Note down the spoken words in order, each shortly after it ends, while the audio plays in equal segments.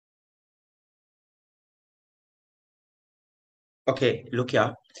Okay, look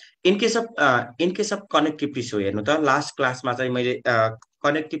here. In case of connective tissue हेर्नु त last क्लासमा चाहिँ मैले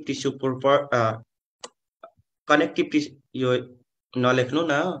कनेक्टिभ टिस्यु कनेक्टिभ टिस्यु यो नलेख्नु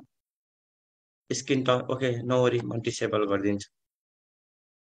न स्क्रिन त ओके नो वरी म डिसेबल गरिदिन्छु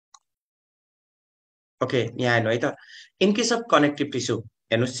ओके यहाँ हेर्नु है त in case of connective tissue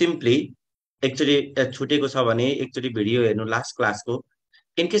हेर्नु सिम्पली एक्चुअली छुटेको छ भने एकचोटि भिडियो हेर्नु लास्ट क्लासको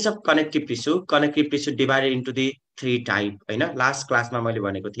in case of connective tissue divided into the three type होइन लास्ट क्लासमा मैले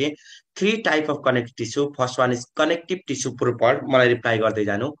भनेको थिएँ three type of connective tissue first one is connective tissue proper मलाई रिप्लाई गर्दै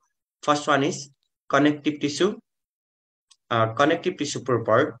जानु first one is connective tissue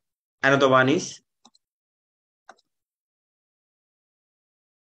proper another one is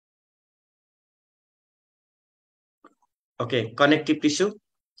okay connective tissue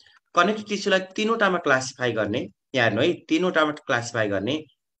लाई तीनवटामा classify गर्ने यहाँ हेर्नु है तीनवटामा क्लासिफाई गर्ने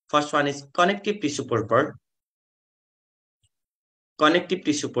first one is connective tissue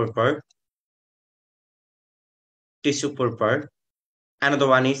proper another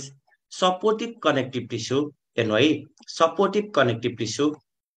one is supportive connective tissue हेर्नु है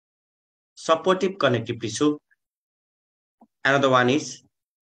supportive connective tissue another one is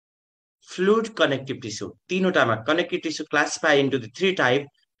fluid connective tissue तीनवटामा connective tissue classified into the three type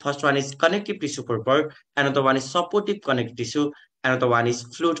first one is connective tissue proper another one is supportive connective tissue another one is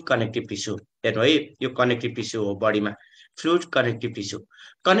fluid connective tissue हेर्नु है यो connective tissue हो बडीमा fluid connective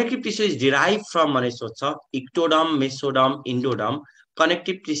tissue is derived from भने सोध्छ ectoderm mesoderm endoderm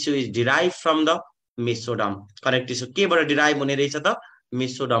connective tissue is derived from the mesoderm connective tissue केबाट derive हुने रहेछ त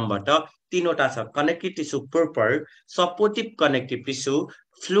मेसोडर्मबाट तीनवटा छ connective tissue proper supportive connective tissue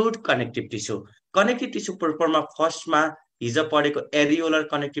fluid connective tissue प्रोपरमा फर्स्टमा हिजो पढेको एरियोलर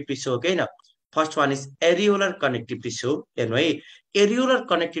कनेक्टिभ टिस्यु हो कि हैन first one is areolar connective tissue हेर्नु है areolar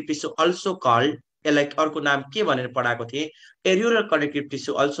connective tissue also called यसलाई अर्को नाम के भनेर पढाएको थिए areolar connective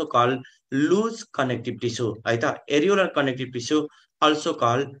tissue also called loose connective tissue है त areolar connective tissue also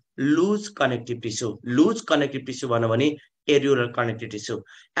called loose connective tissue भन्नु भने areolar connective tissue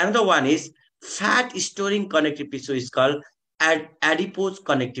another one is fat storing connective tissue is called adipose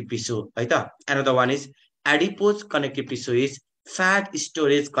connective tissue है त another one is adipose connective tissue is fat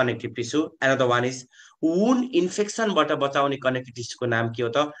storage connective tissue another one is wound infection बाट बचाउने connective टिस्युको नाम के हो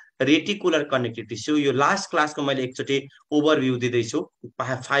त reticular connective tissue यो last क्लासको मैले एकचोटी ओभरभ्यू दिदै छु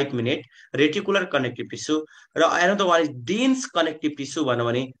 5 मिनेट रेटिकुलर कनेक्टिभ टिस्यु र another one is dense connective tissue भन्नु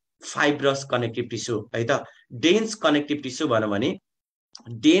भने फाइब्रस कनेक्टिभ टिस्यु है त डेन्स कनेक्टिभ टिस्यु भन्नु भने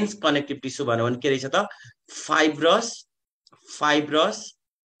के रहेछ त fibrous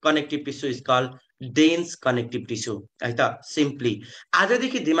connective tissue is called dense connective tissue है त सिम्पली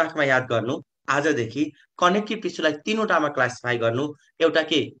आजदेखि दिमागमा याद गर्नु आजदेखि कनेक्टिभ टिस्युलाई तीनवटामा क्लासिफाई गर्नु एउटा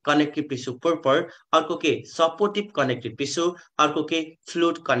के कनेक्टिभ टिस्यु प्रोपर अर्को के सपोर्टिभ कनेक्टिभ टिस्यु अर्को के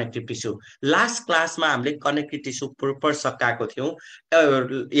फ्लुइड कनेक्टिभ टिस्यु लास्ट क्लासमा हामीले कनेक्टिभ टिस्यु प्रोपर सकाएको थियौं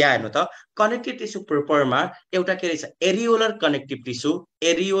यहाँ हेर्नु त कनेक्टिभ टिस्यु प्रोपरमा एउटा के रहेछ areolar connective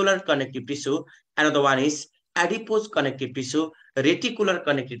tissue another one is adipose connective tissue reticular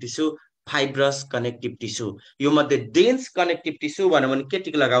connective tissue fibrous connective tissue यो मध्ये डेन्स कनेक्टिभ टिस्यु भन्नु भने के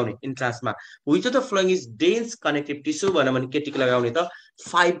टिक लगाउने इन्ट्रान्समा which of the following is dense connective tissue भन्नु भने के टिक लगाउने त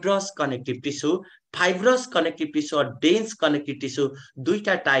फाइब्रस कनेक्टिभ टिस्यु र डेन्स कनेक्टिभ टिस्यु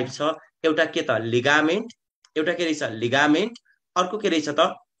दुईटा टाइप छ एउटा के त लिगामेन्ट एउटा के रहेछ लिगामेन्ट अर्को के रहेछ त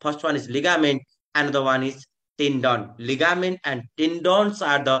first one is ligament and the one is Tandon ligament and टेन्डन्स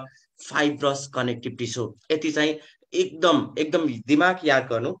are the fibrous connective tissue यति चाहिँ एकदम दिमाग याद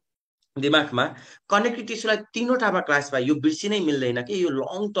गर्नु दिमागमा कनेक्टिभ टिस्युलाई तीनवटामा क्लासिफाई यो बिर्सिनै मिल्दैन कि यो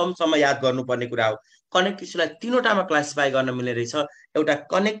लङ टर्मसम्म याद गर्नुपर्ने कुरा हो कनेक्टिभ टिस्युलाई तीनवटामा क्लासिफाई गर्न मिल्ने रहेछ एउटा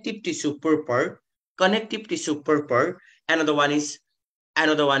connective tissue proper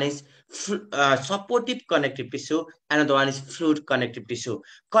another one is supportive connective tissue another one is fluid connective tissue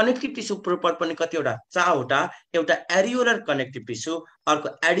connective tissue proper पनि कतिवटा चारवटा एउटा एरियोलर कनेक्टिभ टिस्यु अर्को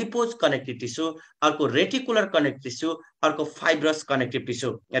एडिपोज कनेक्टिभ टिस्यु अर्को रेटिकुलर कनेक्टिभ टिस्यु अर्को फाइब्रस कनेक्टिभ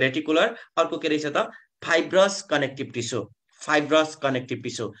टिस्यु रेटिकुलर अर्को के रहेछ त fibrous connective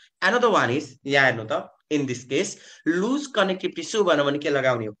tissue another one is यहाँ हेर्नु त in this case loose connective tissue भन्नु भने के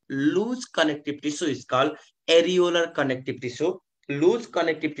लगाउने हो loose connective tissue is called areolar connective tissue loose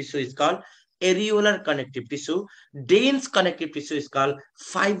connective tissue is called areolar connective tissue dense connective tissue is called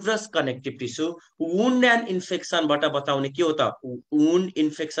fibrous connective tissue wound and infection बाट बचाउने के हो त wound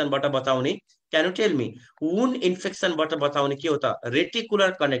infection बाट बचाउने can you tell me wound infection बाट बचाउने के हो त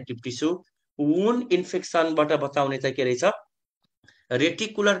reticular connective tissue wound infection बाट बचाउने चाहिँ के रहेछ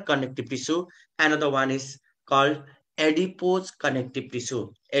reticular connective tissue another one is called adipose connective tissue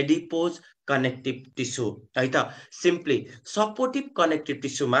adipose connective tissue है त सिम्पली सपोर्टिभ कनेक्टिभ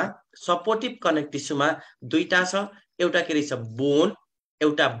टिस्युमा दुईटा छ एउटा के रहेछ बोन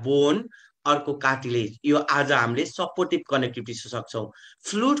एउटा बोन अर्को कार्टिलेज यो आज हामीले सपोर्टिभ कनेक्टिभ टिस्यु सक्छौं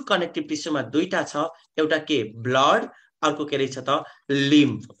फ्लुइड कनेक्टिभ टिस्युमा दुईटा छ एउटा के ब्लड अर्को के रहेछ त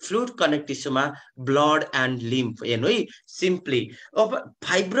lymph fluid connective टिस्युमा blood and lymph हेर्नु है सिम्पली अब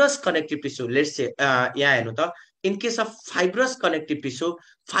fibrous connective tissue let's say यहाँ हेर्नु त in case of fibrous connective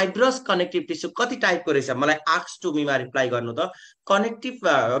tissue कति टाइपको रहेछ मलाई आस्क टु मीमा रिप्लाई गर्नु त connective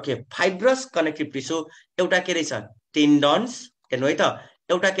okay fibrous connective tissue एउटा के रहेछ टेन्डन्स हेर्नु है त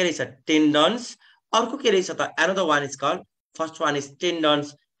एउटा के रहेछ टेन्डन्स अर्को के रहेछ त another one is called first one is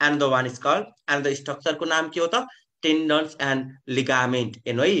टेन्डन्स another one is called another स्ट्रक्चरको नाम के हो त टेन्डन्स एन्ड लिगामेन्ट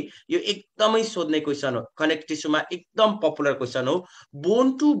हेर्नु है यो एकदमै सोध्ने क्वेसन हो कनेक्टिभ टिस्युमा एकदम पपुलर क्वेसन हो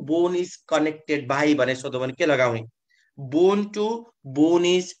bone to bone is connected by भने सोध्यो भने के लगाउने bone to bone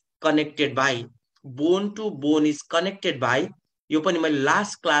is connected by bone to bone is connected by यो पनि मैले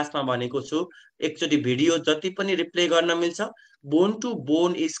लास्ट क्लासमा भनेको छु एकचोटी भिडियो जति पनि रिप्ले गर्न मिल्छ bone to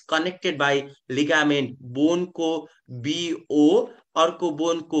bone is connected by ligament बोनको BO अर्को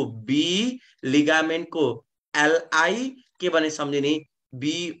बोनको बी लिगामेन्टको एलआई के भने सम्झिने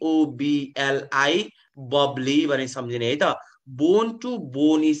BOBLI बब्ली भने सम्झिने है त bone to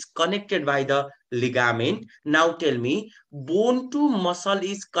bone is connected by the ligament now tell me bone to muscle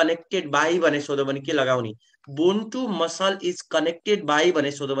is connected by भने सोध्यो भने के लगाउने bone to muscle is connected by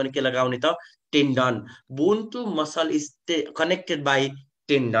भने सोध्यो भने के लगाउने त Tandon bone to muscle is connected by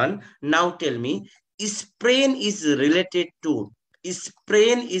Tandon now tell me sprain is related to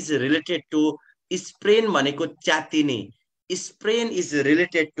sprain भनेको च्यातिने sprain is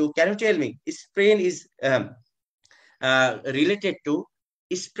related to can you tell me sprain is related to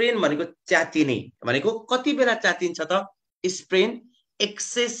sprain भनेको च्यातिने भनेको कति बेला च्यातिन्छ त स्प्रेन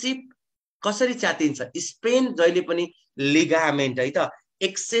एक्सेसिभ कसरी च्यातिन्छ स्प्रेन जहिले पनि लिगामेन्ट है त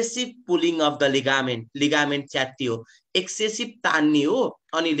excessive pulling of the ligament च्यातियो excessive तान्नी हो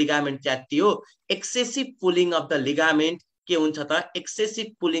अनि ligament च्यातियो excessive pulling of the ligament के हुन्छ त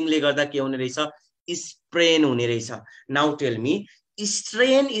एक्सेसिभ पुलिङले गर्दा के हुने रहेछ स्प्रेन हुने रहेछ now tell me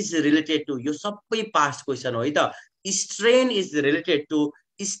strain is related to यो सबै पास्ट क्वेसन हो है त strain is related to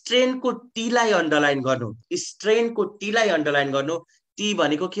स्ट्रेनको टीलाई underline गर्नु टी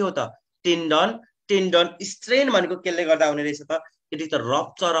भनेको के हो त टेन्डन स्ट्रेन भनेको केले गर्दा हुने रहेछ त it is the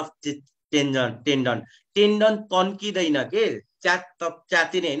rupture of Tandon तन्किदैन के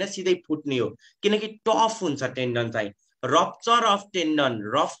च्यातिने हैन सिधै फुट्ने हो किनकि टफ हुन्छ टेन्डन चाहिँ rupture of tendon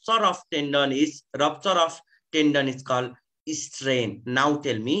is called strain now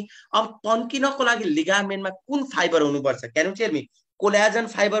tell me अब तन्किनको लागि लिगामेन्टमा कुन फाइबर हुनुपर्छ can you tell me collagen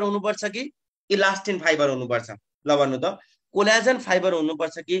fibre हुनुपर्छ कि इलास्टिन फाइबर हुनुपर्छ ल भन्नु त कोलाजन फाइबर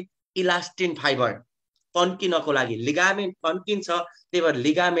हुनुपर्छ कि इलास्टिन फाइबर तन्किनको लागि लिगामेन्ट तन्किन्छ त्यही भएर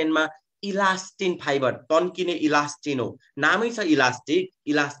लिगामेन्टमा इलास्टिन फाइबर तन्किने इलास्टिन हो नामै छ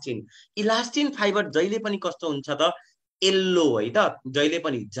इलास्टिन फाइबर जहिले पनि कस्तो हुन्छ त येल्लो है त जहिले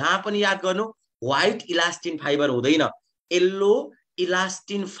पनि जहाँ पनि याद गर्नु व्हाइट इलास्टिन फाइबर हुँदैन येल्लो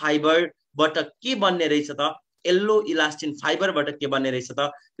इलास्टिन फाइबरबाट के बन्ने रहेछ त येल्लो इलास्टिन फाइबरबाट के बन्ने रहेछ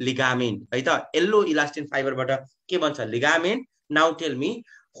त लिगामेन्ट है त येल्लो इलास्टिन फाइबरबाट के बन्छ ligament now tell me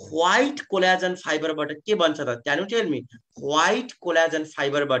white collagen फाइबरबाट के बन्छ त can you tell me white collagen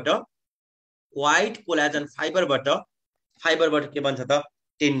फाइबरबाट के बन्छ त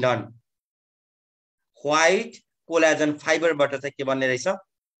टेन्डन व्हाइट कोलाजन फाइबरबाट चाहिँ के बन्ने रहेछ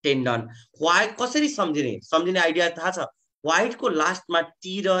टेन्डन व्हाइट कसरी सम्झिने आइडिया थाहा छ व्हाइट को लास्टमा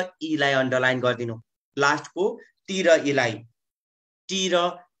टी र ई लाई अन्डरलाइन गर्दिनु लास्ट को टी र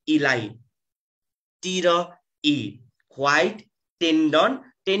ई व्हाइट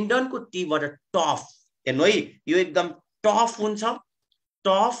टेन्डन को टी बाट टफ हेर्नु है यो एकदम टफ हुन्छ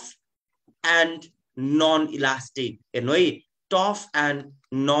टफ एन्ड नन इलास्टिक हेर्नु है टफ एन्ड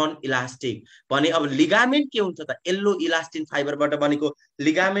नन इलास्टिक भने अब लिगामेन्ट के हुन्छ त येल्लो इलास्टिन फाइबरबाट बनेको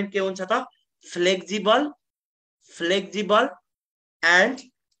लिगामेन्ट के हुन्छ त फ्लेक्सिबल एन्ड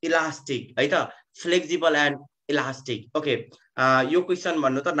इलास्टिक है त फ्लेक्सिबल एन्ड इलास्टिक ओके यो क्वेशन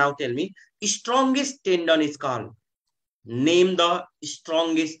भन्नु त now tell me strongest Tandon is called name the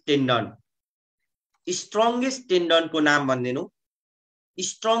strongest Tandon को नाम भनिदिनु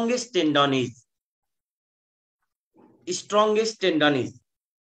strongest Tandon is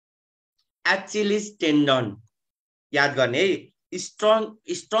Achilles tendon याद गर्ने है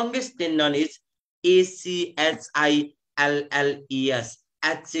strongest Tandon is ACHILLES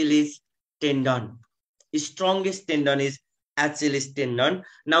Achilles tendon strongest tendon is Achilles tendon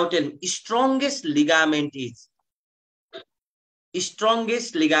now tell me strongest ligament is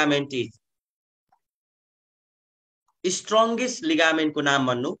strongest ligament is strongest लिगामेन्टको नाम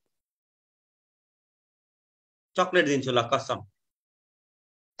भन्नु chocolate दिन्छु ल कसम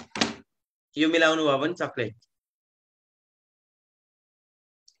यो मिलाउनु भयो भने चक्लेट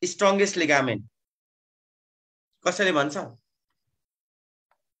स्ट्रङ्गेस्ट लिगामेन्ट कसैले भन्छ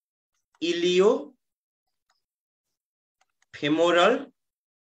इलियो फेमोरल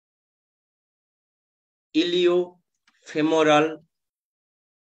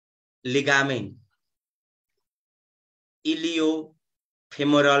लिगामेन्ट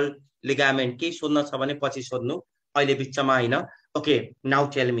इलियोफेमोरल लिगामेन्ट के सोध्न छ भने पछि सोध्नु अहिले बिचमा हैन okay now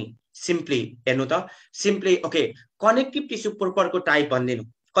tell me simply हेर्नु त simply okay connective tissue प्रोपरको type भन्दिनु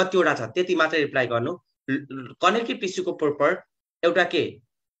कतिवटा छ त्यति मात्रै रिप्लाई गर्नु कनेक्टिभ टिस्युको प्रोपर एउटा के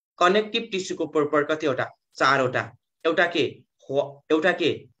कनेक्टिभ टिस्युको प्रोपर कतिवटा चारवटा एउटा के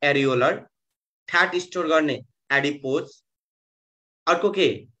एरियोलर फ्याट स्टोर गर्ने एडिपोज अर्को के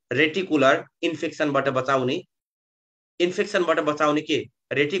रेटिकुलर इन्फेक्सनबाट बचाउने के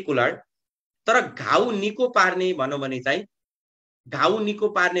रेटिकुलर तर घाउ निको पार्ने भनौं भने चाहिँ घाउ निको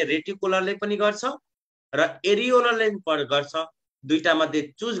पार्ने रेटिकुलरले पनि गर्छ र एरियोलरले पनि गर्छ दुईटा मध्ये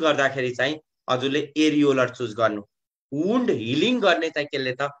चुज गर्दाखेरि चाहिँ हजुरले एरियोलर चुज गर्नु वुन्ड हिलिङ गर्ने चाहिँ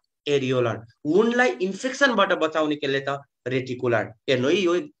केले त एरियोलर वुन्डलाई इन्फेक्सनबाट बचाउने केले त रेटिकुलर हेर्नु है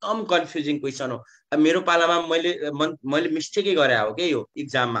यो एकदम कन्फ्युजिङ क्वेशन हो मेरो पालामा मैले मिस्टेकै गरे हो के यो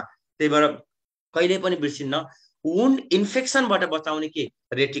एक्जाममा त्यही भएर कहिले पनि बिर्सिन्न वुन्ड इन्फेक्सनबाट बचाउने के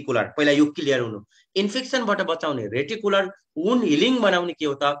रेटिकुलर पहिला यो क्लियर हुनु इन्फेक्सनबाट बचाउने रेटिकुलर वुन्ड हिलिङ बनाउने के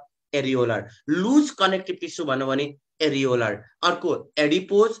हो त एरियोलर लुज कनेक्टिभ टिस्यु भन्नु भने एरियोलर अर्को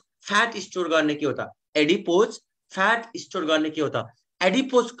एडिपोज फ्याट स्टोर गर्ने के हो त एडिपोज फ्याट स्टोर गर्ने के हो त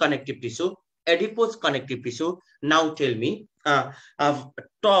adipose connective tissue now tell me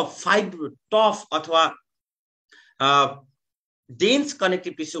tough अथवा डेन्स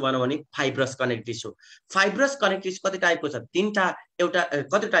कनेक्टिभ टिस्यु भनौं भने फाइब्रस कनेक्टिभ टिस्यु कति टाइपको छ तीनटा एउटा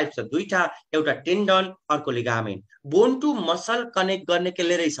कति टाइप छ दुईटा एउटा टेन्डन अर्को ligament bone to muscle connect गर्ने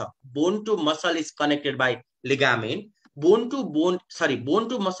केले रहेछ bone to muscle is connected by ligament bone to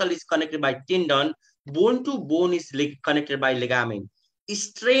muscle is connected by Tandon bone to bone is connected by ligament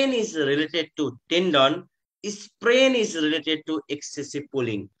strain is related to tendon sprain is related to excessive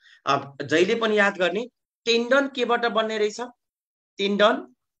pulling अब जहिले पनि याद गर्ने टेन्डन केबाट बन्ने रहेछ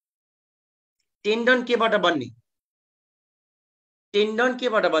टेन्डन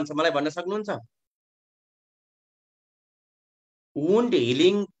केबाट बन्छ मलाई भन्न सक्नुहुन्छ वुन्ड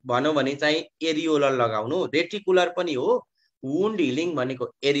हिलिङ भनौं भने चाहिँ एरियोलर लगाउनु रेटिकुलर पनि हो वुन्ड हिलिङ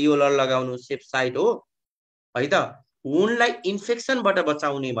भनेको एरियोलर लगाउनु सेफ साइड हो है त वुन्डलाई इन्फेक्सनबाट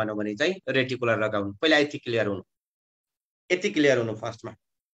बचाउने भनौं भने चाहिँ रेटिकुलर लगाउनु पहिला यति क्लियर हुनु फर्स्टमा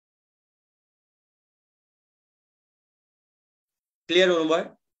क्लियर हुनु भयो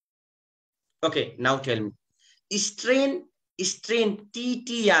okay now tell me strain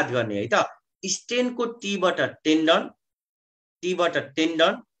T याद गर्ने है त स्ट्रेनको टीबाट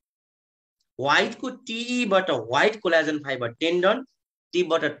टेन्डन व्हाइट को टीबाट white collagen fibre Tandon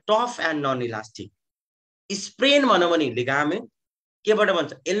टीबाट tough and non elastic sprain भनौं भने लिगामेन्ट केबाट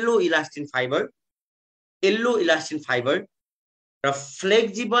भन्छ येल्लो इलास्टिन फाइबर र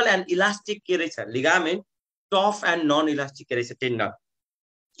फ्लेक्सिबल एन्ड इलास्टिक के रहेछ ligament tough and non elastic के रहेछ टेन्डन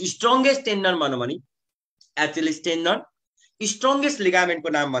स्ट्रङ्गेस्ट टेन्डन भनौं भने एचिलिस टेन्डन स्ट्रङ्गेस्ट लिगामेन्टको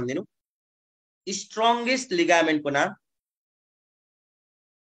नाम भन्दिनु स्ट्रङ्गेस्ट लिगामेन्टको नाम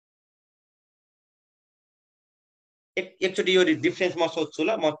एकचोटी यो डिफरेन्स म सोध्छु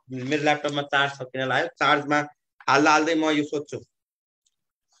ल म मेरो ल्यापटपमा चार्ज सकिन लाग्यो चार्जमा हाल्दै म यो सोध्छु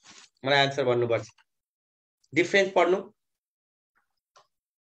मलाई आन्सर भन्नुपर्छ डिफरेन्स पढ्नु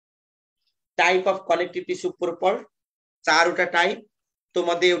type of connective tissue proper चारवटा टाइप त्यो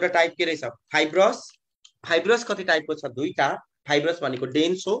मध्ये एउटा टाइप के रहेछ फाइब्रस कति टाइपको छ दुईटा फाइब्रस भनेको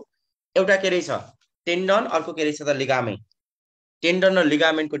डेन्स हो एउटा के रहेछ टेन्डन अर्को के रहेछ त लिगामेन्ट टेन्डन र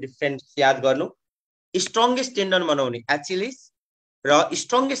लिगामेन्टको डिफरेन्स याद गर्नु स्ट्रङ्गेस्ट टेन्डन भनौं भने एचिलिस र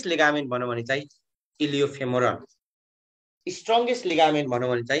स्ट्रङ्गेस्ट लिगामेन्ट भनौं भने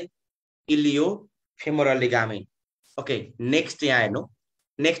चाहिँ इलियोफेमोरल लिगामेन्ट ओके नेक्स्ट यहाँ हेर्नु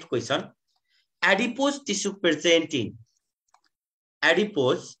नेक्स्ट क्वेशन एडिपोज टिस्यु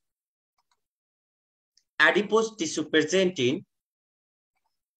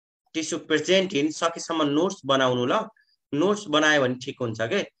प्रेजेन्टिन सकेसम्म नोट्स बनाउनु ल नोट्स बनायो भने ठीक हुन्छ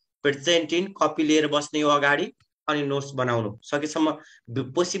के प्रेजेन्टिन कपी लिएर बस्ने हो अगाडि अनि नोट्स बनाउनु सकेसम्म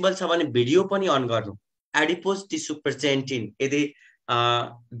पोसिबल छ भने भिडियो पनि अन गर्नु एडिपोज टिस्यु प्रेजेन्टिन यदि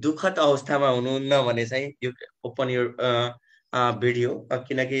दुखद अवस्थामा हुनुहुन्न भने चाहिँ यु ओपन योर भिडियो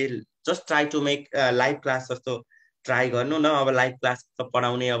किनकि just try to make live class जस्तो ट्राई गर्नु न अब लाइभ क्लास त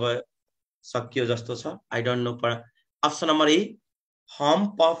पढाउने अब सकियो जस्तो छ I don't know option number A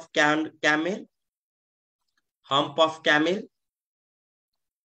hump of क्यामेल hump of क्यामेल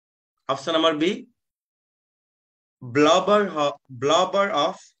option number be blubber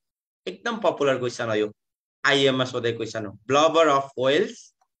of एकदम पपुलर क्वेसन हो यो आइएम मा सोधेको क्वेसन हो blubber of whales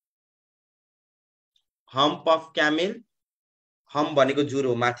hump of क्यामेल hump भनेको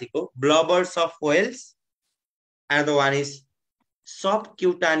जुरो माथिको ब्लबर्स of whales and the one is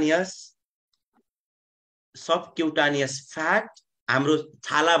सबक्युटानियस fat हाम्रो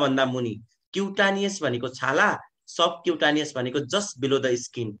छाला भन्दा मुनि क्युटानियस भनेको छाला सबक्युटानियस भनेको जस्ट बिलो द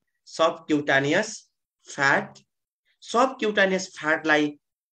स्किन सबक्युटानियस फ्याटलाई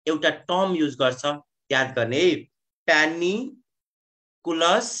एउटा टर्म युज गर्छ याद गर्ने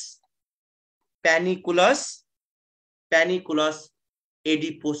प्यानिकुलस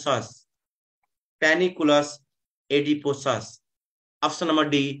एडिपोसस अप्सन नम्बर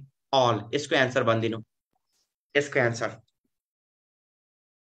डी अल यसको एन्सर भनिदिनु यसको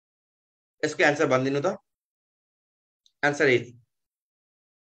एन्सर भनिदिनु त एन्सर इज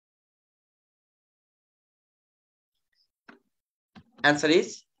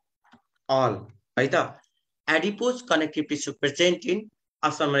अल है त adipose connective tissue present in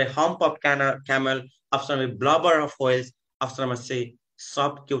option number hump of camel option number blubber of whales option number C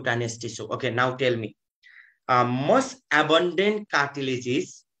सबक्युटानियस tissue okay now tell me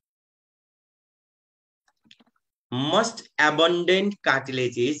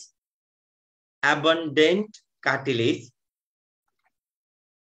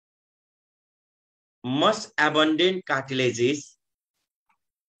most abundant cartilages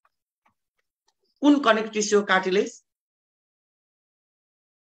कुन connective tissue cartilage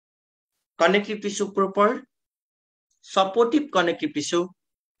connective tissue proper supportive connective tissue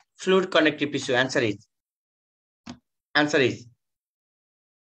fluid connective tissue answer is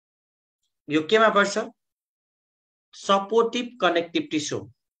यो केमा पर्छ supportive connective tissue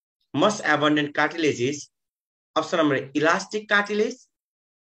most abundant cartilages option number elastic cartilage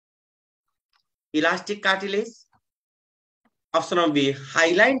option number B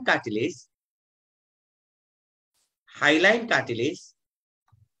hyaline cartilage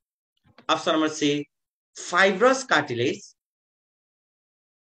option number C fibrous cartilage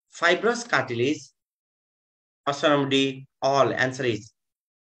option number D all answer is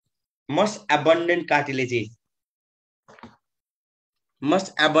most abundant cartilages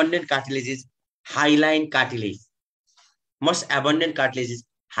hyaline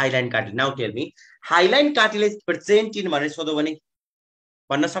cartilage now tell me hyaline cartilage present in भने सोधो भने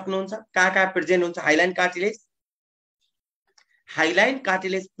भन्न सक्नुहुन्छ कहाँ present हुन्छ hyaline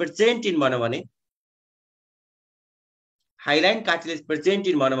cartilage present in भन्नु भने hyaline cartilage present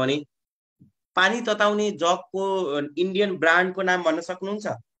in भन्नु भने पानी तताउने जगको इन्डियन ब्रान्डको नाम भन्न सक्नुहुन्छ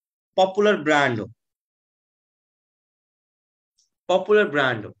पपुलर ब्रान्ड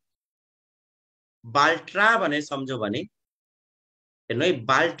हो बाल्ट्रा भने सम्झो भने हेर्नु है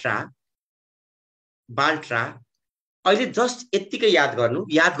बाल्ट्रा अहिले जस्ट यतिकै याद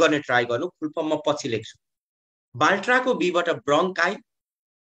गर्ने ट्राई गर्नु फुल फर्म म पछि लेख्छु बाल्ट्राको बी बाट ब्रोन्काई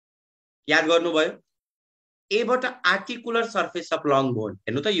याद गर्नुभयो ए बाट articular surface of long bone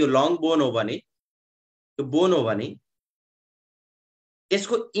हेर्नु त यो लङ बोन हो भने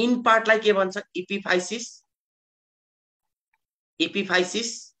यसको इन पार्टलाई के भन्छ एपिफाइसिस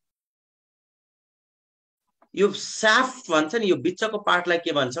यो साफ्ट भन्छ नि यो बिचको पार्टलाई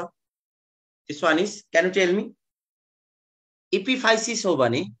के भन्छ this one is can you tell me epiphysis हो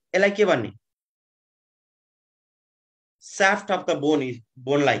भने यसलाई के भन्ने shaft of the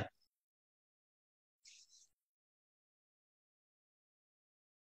बोनलाई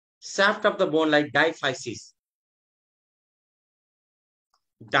shaft of the bone like diaphysis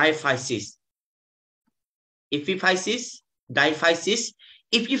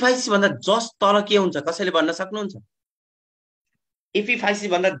epiphysis भन्दा जस्ट तल के हुन्छ कसैले भन्न सक्नुहुन्छ epiphysis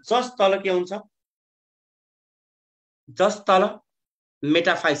भन्दा जस्ट तल के हुन्छ जस्ट तल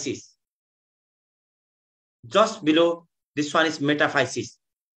metaphysis just below this one is metaphysis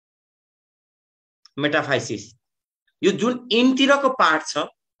यो जुन इन्टिरको पार्ट छ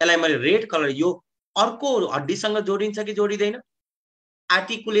यसलाई मैले रेड कलर यो अर्को हड्डीसँग जोडिन्छ कि जोडिदैन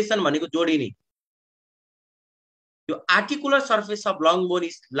आर्टिकुलेसन भनेको जोडिने यो articular surface of long bone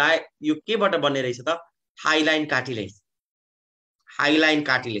is यो केबाट बन्ने रहेछ त Highline cartilage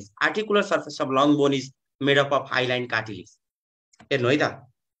articular surface of long bone is made up of Highline cartilage हेर्नु है त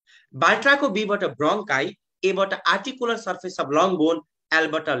बाल्ट्राको बी बाट ब्रोन्काई ए बाट articular surface of long bone L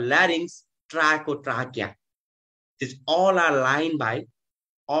बाट ल्यारिंग्स trachea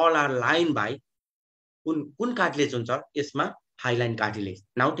all are lined by कुन कार्टिलेज हुन्छ यसमा Highline cartilage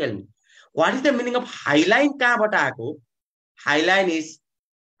now tell me what is the meaning of Highline कहाँबाट आएको हाइलाइन इज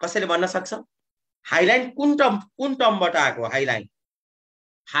कसैले भन्न सक्छ हाइलाइन कुन टर्मबाट आएको Highline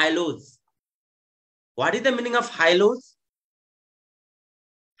हाइलोज what is the meaning of हाइलोज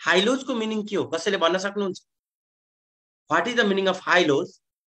हाइलोज को मिनिङ के हो कसैले भन्न सक्नुहुन्छ what is the meaning of हाइलोज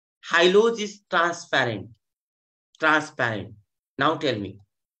हाइलोज is transparent now tell me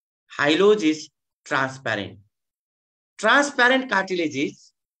हाइलोज is transparent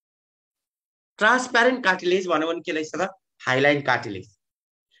cartilage भन्यो भने के लेख्छ त हाइलाइन कार्टिलेज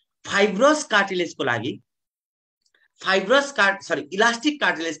फाइब्रस कार्टिलेज को लागि इलास्टिक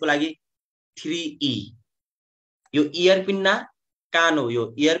कार्टिलेज को लागि 3E यो इयर पिन्ना कानो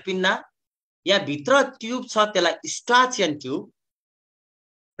यो इयर पिन्ना यहाँ भित्र ट्युब छ त्यसलाई स्टाचियन ट्युब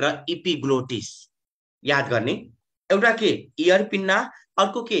र इपिग्लोटिस याद गर्ने एउटा के इयर पिन्ना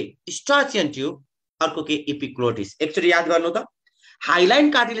अर्को के स्टाचियन ट्युब अर्को के इपिग्लोटिस एकचोटि याद गर्नु त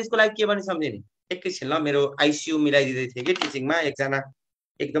हाइलाइन कार्टिलेज को लागि के भने सम्झिने एकैछिन ल मेरो आईसीयू मिलाइदिँदै थिए कि टिचिङमा एकजना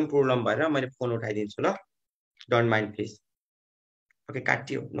एकदम प्रब्लम भएर मैले फोन उठाइदिन्छु ल डोन्ट माइन्ड प्लिज ओके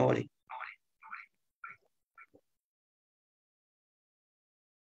काटियो नो वरी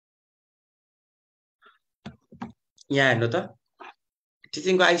यहाँ हेर्नु त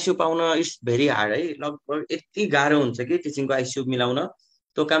टिचिङको आईसीयू पाउन इट्स भेरी हार्ड है लगभग यति गाह्रो हुन्छ कि टिचिङको आईसीयू मिलाउन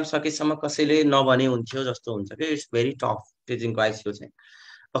त्यो काम सकेसम्म कसैले नभने हुन्थ्यो जस्तो हुन्छ कि इट्स भेरी टफ टिचिङको आईसीयू चाहिँ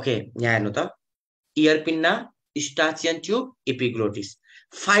ओके यहाँ हेर्नु त year pinna स्टाचियन tube epiglottis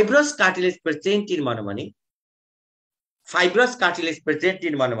fibrous cartilage present in भन्यो भने फाइब्रस कार्टिलेज प्रेजेन्ट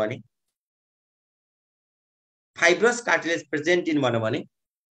इन भन्यो भने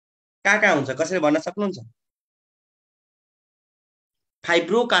कहाँ हुन्छ कसैले भन्न सक्नुहुन्छ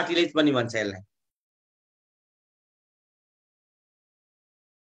फाइब्रो कार्टिलेज पनि भन्छ यसलाई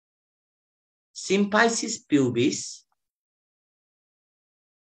सिम्फाइसिस प्युबिस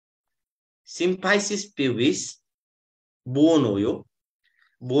बोन हो यो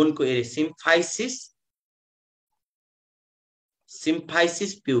बोनको area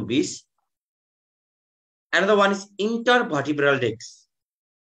symphysis प्युबिस another one is intervertebral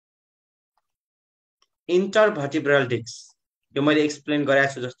disc यो मैले एक्सप्लेन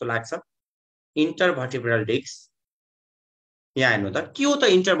गरेको छु जस्तो लाग्छ इंटरभर्टिब्रल डिस्क यहाँ हेर्नु त के हो त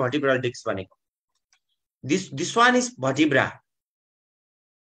इंटरभर्टिब्रल डिस्क भनेको दिस वान इज भर्टिब्रा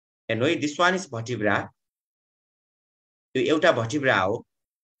हेर्नु है दिस वान इज भर्टिब्रा यो एउटा भर्टिब्रा हो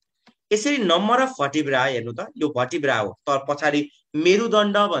यसरी नम्बर अफ भर्टिब्रा हेर्नु त यो भर्टिब्रा हो तर पछाडी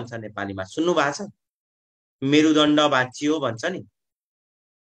मेरुदण्ड भन्छ नेपालीमा सुन्नु भएको छ मेरुदण्ड भाँचियो भन्छ नि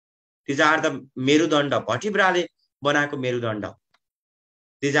दिज आर द मेरुदण्ड भर्टिब्राले बनाएको मेरुदण्ड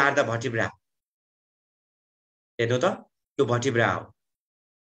दिज आर द भर्टिब्रा हेर्नु त यो भर्टिब्रा हो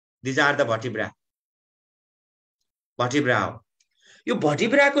दिज आर द भर्टिब्रा हो यो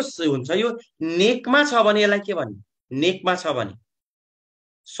भर्टिब्राको हुन्छ यो नेकमा छ भने यसलाई के भन्ने नेकमा छ भने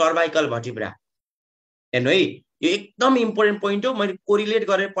सर्वाइकल भर्टिब्रा हेर्नु है यो एकदम इम्पोर्टेन्ट पोइन्ट हो मैले कोरिलेट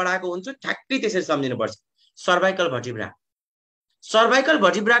गरेर पढाएको हुन्छु ठ्याक्कै त्यसरी सम्झिनुपर्छ सर्वाइकल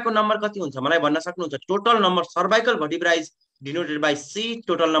भर्टिब्राको नम्बर कति हुन्छ मलाई भन्न सक्नुहुन्छ total number cervical भर्टिब्रा is denoted by C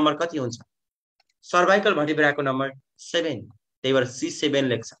total number कति हुन्छ सर्वाइकल भर्टिब्राको नम्बर 7 त्यही भएर C7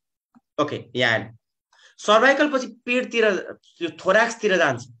 लेख्छ ओके यहाँ सर्वाइकल पछि पेटतिर यो थोराक्सतिर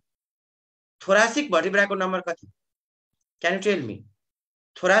जान्छ थोरासिक भर्टिब्राको नम्बर कति can you tell me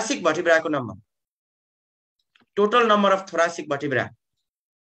thoracic भर्टिब्राको number total number of thoracic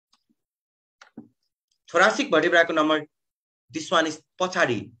भर्टिब्राको number this one is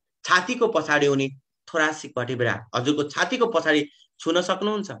पछाडी छातीको पछाडी हुने थोरासिक भर्टिब्रा हजुरको छातीको पछाडी छुन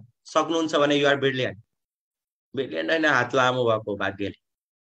सक्नुहुन्छ भने यु आर ब्रिलियन्ट हैन हात लामो भएको भाग्यले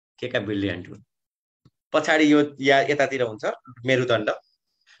के का ब्रिलियन्ट हो पछाडी यो या यतातिर हुन्छ मेरुदण्ड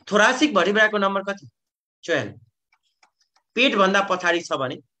थोरासिक भर्टिब्राको नम्बर कति 12 पेट भन्दा पछाडी छ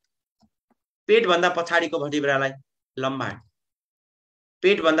भने पेट भन्दा पछाडीको भर्टिब्रालाई लम्बार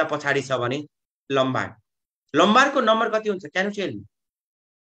पेट भन्दा पछाडी छ भने लम्बार लम्बारको नम्बर कति हुन्छ can you tell me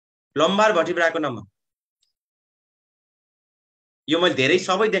लम्बार भर्टिब्राको number यो मैले धेरै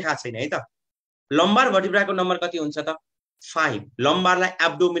सबै देखाएको छैन है त लम्बार भर्टिब्राको नम्बर कति हुन्छ त 5 लम्बारलाई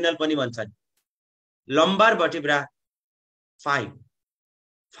एब्डोमिनल पनि भन्छ लम्बार भर्टिब्रा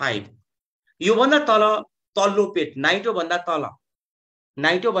 5 यो भन्दा तल तल्लो पेट नाइटो भन्दा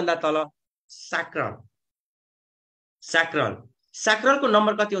तल सैक्रल को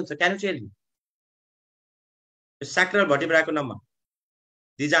नम्बर कति हुन्छ can you tell me sacral भर्टिब्राको number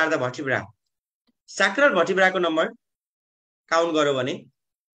these are the भर्टिब्रा sacral भर्टिब्राको number count गर्यो भने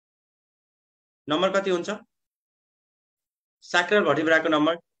नम्बर कति हुन्छ sacral भर्टिब्राको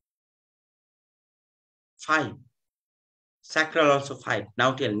number 5. Sacral also 5.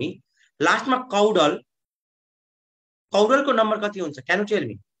 Now tell me. Last ma caudal. Caudal ko number kati huncha? Can you tell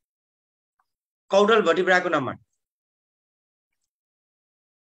me? Caudal vertebra ko number.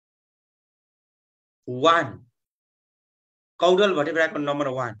 1. Caudal vertebra ko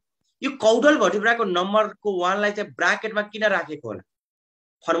number 1. यो caudal vertebra को number को 1 लाई चाहिँ bracket मा किन राखेको होला?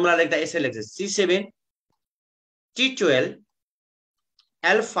 Formula लेख्दा यसै लेख्छ C7 T12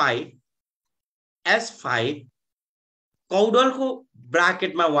 L5 S5 caudal को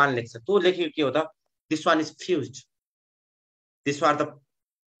bracket मा 1 लेख्छ. त्यो लेखेको के हो त? This one is fused. These are the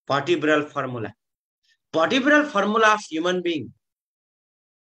vertebral formula. Vertebral formula of human being.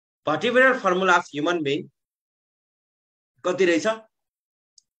 Vertebral formula of human being. कति रहेछ?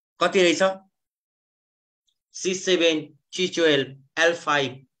 कति रहेछ? C7 T12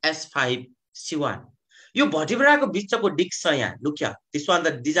 L5 S5 C1. यो vertebra को बिचको डिस्क छ यहाँ. Look here. This one,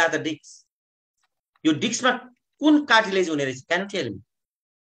 these are the discs. यो डिस्क मा कुन कार्टिलेज हुने रहेछ? Can you tell me?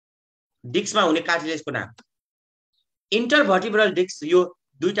 Disk मा हुने कार्टिलेज को नाम. Intervertebral disc. यो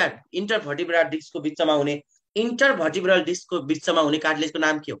दुईटा intervertebral disc को बिचमा हुने intervertebral disc को बिचमा हुने कार्टिलेज को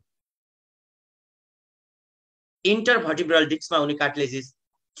नाम के हो? Intervertebral disc मा हुने cartilage is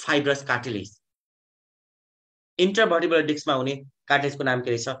fibrous cartilage. Intervertebral disc मा हुने कार्टिलेज को नाम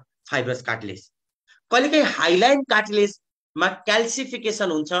के रहेछ? Fibrous cartilage. कहिलेकाहीँ हाइलाइन कार्टिलेज मा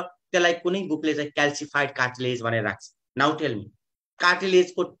क्याल्सिफिकेसन हुन्छ, त्यसलाई कुनै बुकले चाहिँ क्याल्सिफाइड कार्टिलेज भनेर राख्छ. नाउ टेल मी,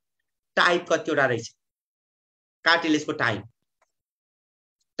 कार्टिलेज को टाइप कतिवटा रहेछ? कार्टिलेज को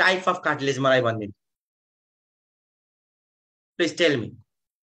टाइप अफ कार्टिलेज मलाई भनिदिनु. Please tell me.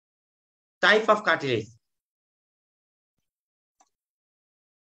 Type of cartilage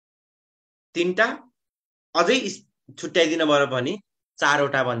तीनटा, अझै छुट्याइदिनु भयो भने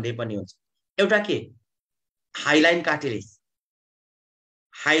चारवटा भन्दै पनि हुन्छ. एउटा के? Highline cartilage.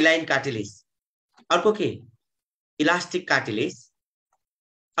 Highline cartilage. अर्को के? Elastic cartilage.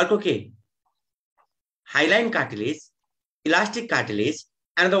 अर्को के? Highline cartilage, elastic cartilage.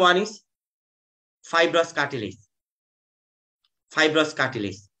 Another one is fibrous cartilage. Fibrous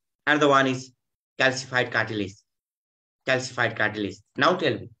cartilage. Another one is calcified cartilage. Calcified cartilage. Now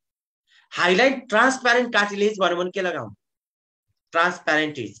tell me. Highlight transparent cartilage भन्नु भने के लगाउँ?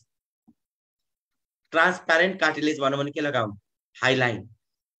 Transparent is. Transparent cartilage भन्नु भने के लगाउँ? Highline.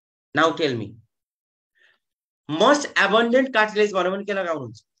 Now tell me. Most abundant cartilage भन्नु भने के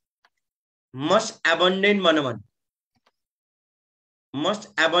लगाउनुहुन्छ? Most abundant भन्नु भने. Most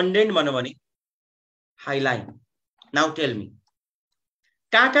abundant भन्नु भने हाइलाइन. Now tell me.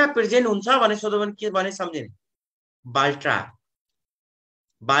 कहाँ प्रेजेन्ट हुन्छ भने सोध्यो भने के भने सम्झिने? बाल्ट्रा.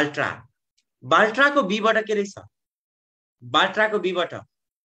 बाल्ट्रा. बाल्ट्रा को बी बाट के रहेछ? बाल्ट्रा को बी बाट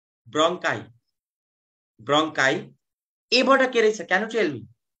ब्रोंकाई. ब्रोंकाई. ए बाट के रहेछ? Can you tell me?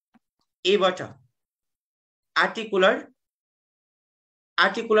 ए बाट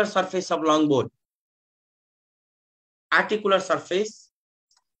articular surface of long bone. Articular surface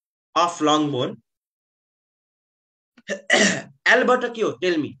of long bone. L bata के हो?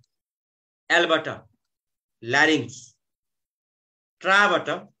 Tell me. L bata larynx. Tra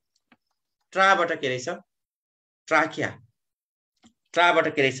bata के रहेछ? Trachea. Tra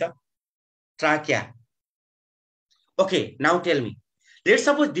bata के रहेछ? Trachea. Okay, now tell me. Let's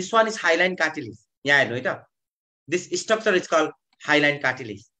suppose this one is hyaline cartilage. यहाँ हेर्नु है त. This structure is called hyaline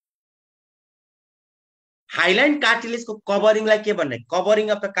cartilage. Highline cartilage को कभरिङ लाई के भन्ने? Covering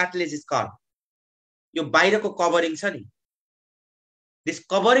of the cartilage is called. यो बाहिरको कभरिङ छ नि. This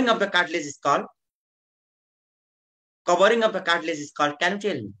covering of the cartilage is called. Covering of the cartilage is called. Can you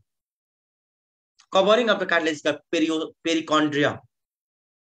tell me? Covering of the cartilage is called perichondrium.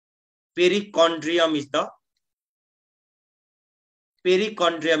 Perichondrium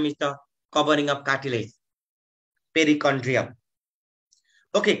is the covering of cartilage. Perichondrium.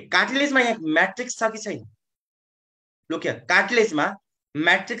 Okay, cartilage मा यहाँ matrix छ कि छैन? Look here, cartilage मा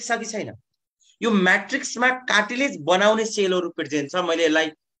matrix छ कि छैन? यो मैट्रिक्स मा कार्टिलेज बनाउने सेलहरु प्रेजेन्ट छ. मैले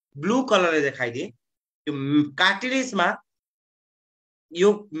यसलाई ब्लू कलरले देखाइदिए. यो कार्टिलेज मा,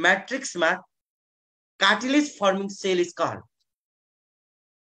 यो मैट्रिक्स मा cartilage farming sale is called.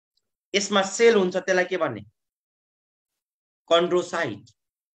 यसमा सेल हुन्छ, त्यसलाई के भन्ने? कन्ड्रोसाइट.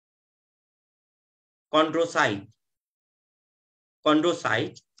 कन्ड्रोसाइट.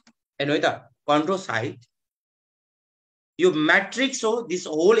 कन्ड्रोसाइट. हेर्नु है त, कन्ड्रोसाइट. यो मैट्रिक्स हो. दिस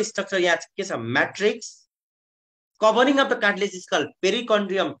होल स्ट्रक्चर यहाँ के छ? Matrix. Covering of the cartilage is called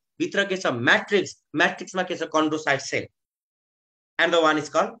perichondrium. भित्र के छ? मैट्रिक्स. मैट्रिक्स मा के छ? कन्ड्रोसाइट sale. And the one is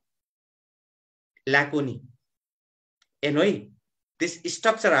called लैकुनी. हेर्नु है, दिस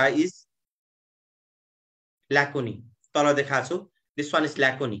स्ट्रक्चर इज लैकुनी. तल देखाएको छु. This one is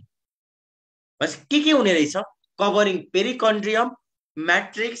लैकुनी. बस के हुने रहेछ covering पेरिकन्ड्रियम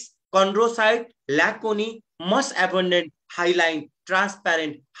matrix कन्ड्रोसाइट ल्याकोनी must एबन्डेन्ट Highline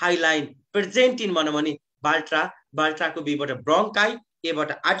transparent Highline present in भन्नु भने बाल्ट्रा बाल्ट्राको बीबाट ब्रोङ्काई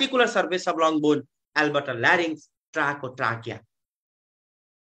एबाट articular surface of long bone एलबाट ल्यारिङ्स ट्राको trachea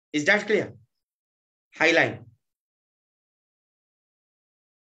is that clear Highline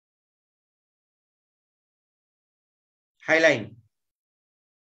Highline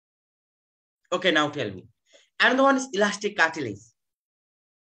okay now tell me another one is elastic cartilage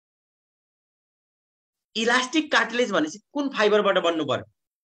elastic cartilage भनेपछि कुन फाइबरबाट बन्नु पर्यो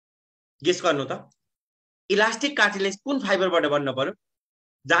guess गर्नु त elastic cartilage कुन फाइबरबाट बन्नु पर्यो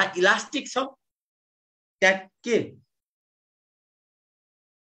जहाँ इलास्टिक छ त्यहाँ के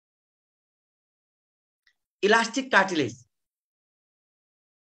इलास्टिक कार्टिलेज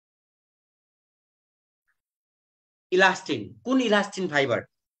इलास्टिन कुन elastin fibre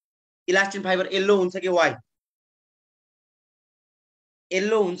elastin fibre yellow हुन्छ कि व्हाइट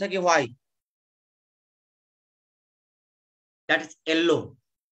येल्लो हुन्छ कि व्हाइट दैट इज येल्लो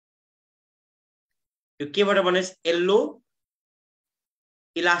यो केबाट बनेछ yellow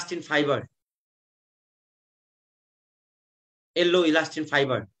elastin fibre yellow elastin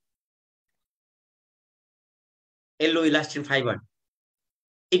fibre yellow elastin fibre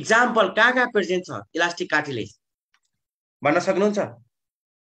example कहाँ प्रेजेन्ट छ इलास्टिक कार्टिलेज भन्न सक्नुहुन्छ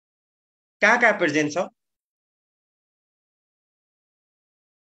कहाँ प्रेजेन्ट छ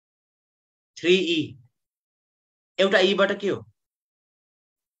 3E एउटा E बाट के हो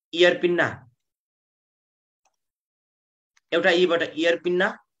इयर पिन्ना एउटा E बाट इयर पिन्ना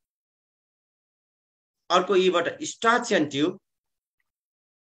अर्को E बाट स्टाचियन ट्युब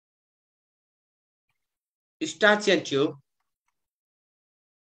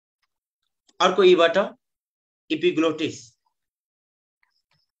अर्को E बाट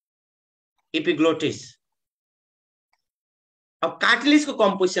एपिग्लोटिस अब कार्टिलेज को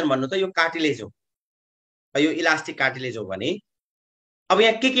कम्पोजिसन भन्नु त यो कार्टिलेज हो यो इलास्टिक कार्टिलेज हो भने अब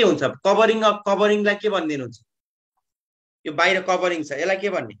यहाँ के हुन्छ कभरिङलाई के भनिदिनुहुन्छ यो बाहिर कभरिङ छ यसलाई के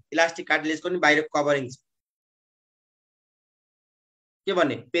भन्ने इलास्टिक कार्टिलेजको नि बाहिर कभरिङ छ के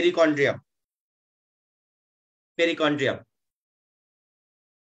भन्ने पेरिकन्ड्रियम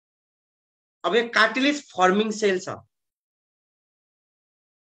अब यो कार्टिलेज फर्मिङ सेल छ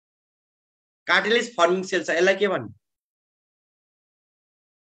यसलाई के भन्ने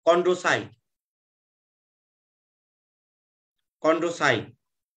कन्ड्रोसाइट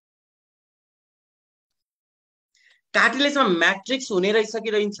कार्टिलेजमा मैट्रिक्स हुने रहेछ कि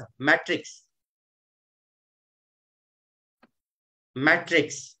रहन्छ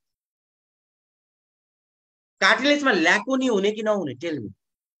मैट्रिक्स कार्टिलेजमा ल्याकोनी हुने कि नहुने टेल मी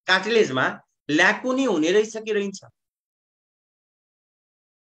कार्टिलेजमा ल्याकोनी हुने रहेछ कि रहन्छ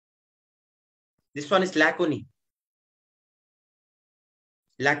this one is ल्याकोनी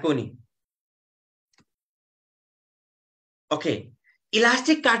okay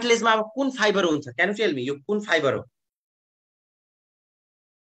elastic कार्टिलेजमा अब कुन फाइबर हुन्छ क्यान यु टेल मी यो कुन फाइबर हो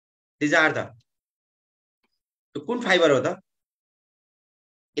दिज आर द कुन फाइबर हो त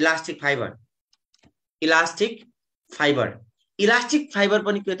इलास्टिक फाइबर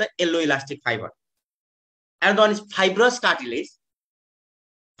पनि के त yellow elastic fibre and the one is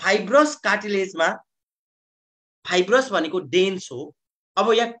fibrous कार्टिलेजमा fibrous भनेको डेन्स हो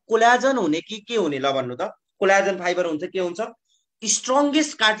अब यहाँ कोलाजन हुने कि के हुने ल भन्नु त कोलाजन फाइबर हुन्छ के हुन्छ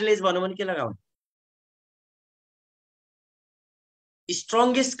स्ट्रंगेस्ट कार्टिलेज भन्नु भने के लगाउने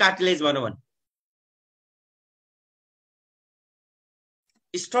स्ट्रंगेस्ट कार्टिलेज भन्नु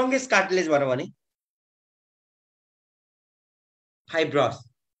भने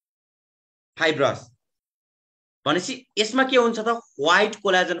फाइब्रस भनेपछि यसमा के हुन्छ त white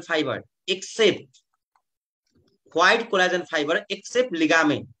collagen fibre accept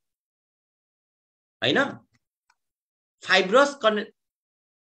ligament हैन फाइब्रस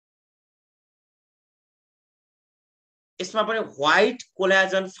यसमा पनि व्हाइट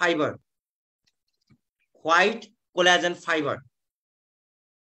कोलाजन फाइबर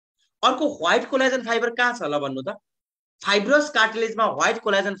अर्को व्हाइट कोलाजन फाइबर कहाँ छ ल भन्नु त फाइब्रस कार्टिलेजमा व्हाइट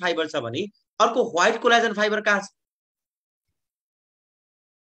कोलाजन फाइबर छ भने अर्को व्हाइट कोलाजन फाइबर कहाँ छ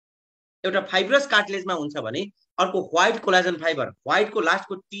एउटा फाइब्रस कार्टिलेजमा हुन्छ भने अर्को व्हाइट कोलाजन फाइबर व्हाइट को लास्ट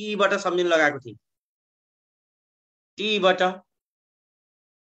को टी बाट सम्झिन लगाएको थिए टी बाट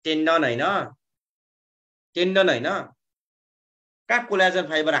टेन्डन हैन कहाँ कोलाजन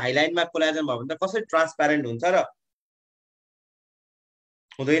फाइबर हाइलाइनमा कोलाजन भयो भने त कसरी ट्रान्सप्यारेन्ट हुन्छ र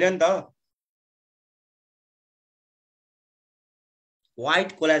हुँदैन नि त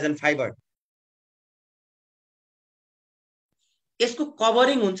व्हाइट कोलाजन फाइबर यसको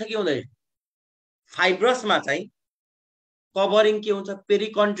कभरिङ हुन्छ कि हुँदैन फाइब्रसमा चाहिँ कभरिङ के हुन्छ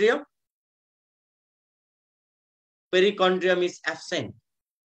पेरिकन्ड्रियम पेरिकन्ड्रियम is absent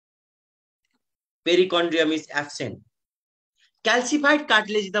पेरिकन्ड्रियम is absent क्याल्सिफाइड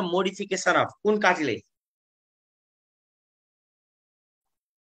cartilage is the modification of कुन cartilage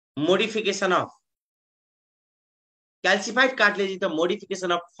modification of calcified cartilage is the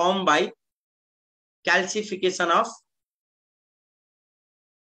modification of formed by calcification of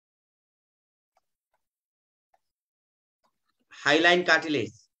hyaline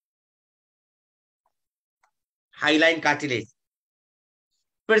cartilage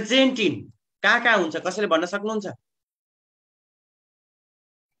present in कहाँ हुन्छ कसैले भन्न सक्नुहुन्छ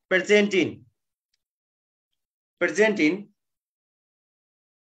present in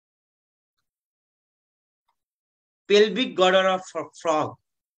pelvic girdle of frog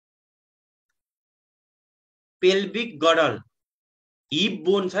pelvic girdle hip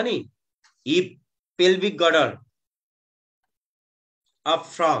bone छ नि hip pelvic girdle of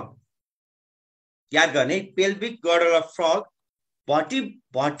frog याद गर्ने pelvic girdle of frog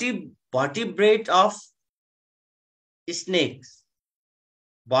vertebrate of snakes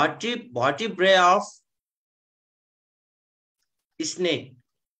vertebrae of snake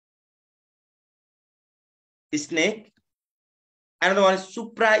another one is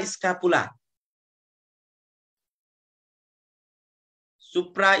suprascapula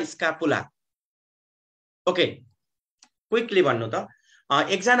okay quickly भन्नु त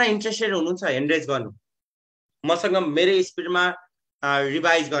एकजना interested हुनुहुन्छ hand raise गर्नु मसँग मेरो स्पिडमा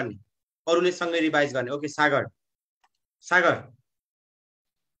रिभाइज गर्ने अरूले सँगै रिभाइज गर्ने ओके सागर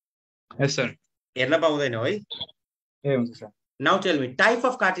यस सर हेर्न पाउँदैन है ए हुन्छ sir now tell me type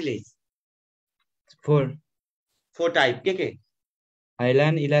of cartilage 4 type के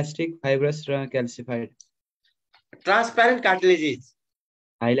हाइलाइन इलास्टिक फाइब्रस र क्याल्सिफाइड transparent cartilages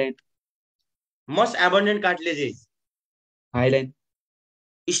Highline most एबन्डेन्ट cartilages Highline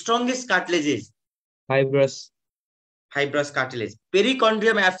स्ट्रongest cartilages fibrous cartilage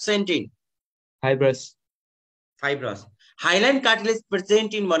perichondrium absent in fibrous hyaline cartilage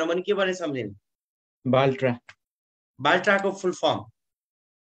present in भन्नु भने के भने सम्झिनु बाल्ट्रा को full form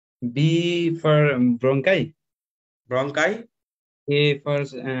B for bronchi A for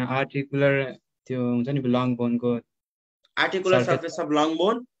articular त्यो हुन्छ नि लङ बोन को articular surface of long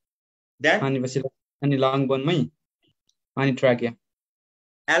bone then अनि लङ बोन मै अनि ट्राकिया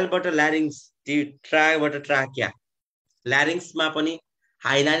L बाट larynx बाट ट्राकिया larynx मा पनि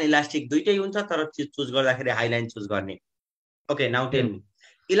हाइलाइन इलास्टिक दुईटै हुन्छ तर चुज गर्दाखेरि हाइलाइन चुज गर्ने okay now tell me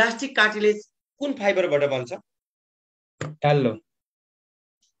elastic cartilage कुन फाइबरबाट बन्छ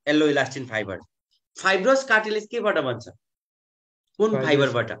yellow elastin fibre fibrous cartilage केबाट बन्छ कुन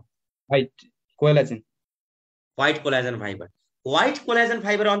फाइबरबाट व्हाइट कोलाजन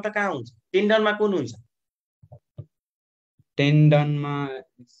फाइबर अन्त कहाँ हुन्छ टेन्डनमा कुन हुन्छ टेन्डनमा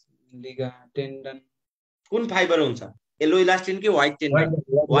कुन फाइबर हुन्छ येल्लो इलास्टिन कि व्हाइट टेन्डन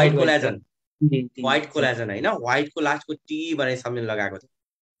व्हाइट कोलाजन हैन व्हाइट को लास्ट को टी भने सम्झिन लगाएको छ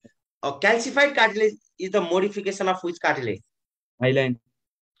क्याल्सिफाइड cartilage is the modification of which cartilage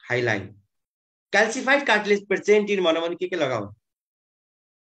Highline क्याल्सिफाइड cartilage present in भन्नु भने के लगाउनु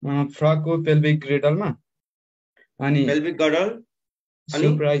फ्रग को पेल्भिक गिर्डलमा अनि पेल्भिक गिर्डल अनि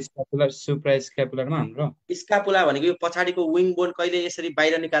सुप्रास्क्यापुलरमा हाम्रो स्क्यापुला भनेको यो पछाडीको विङ बोन कहिले यसरी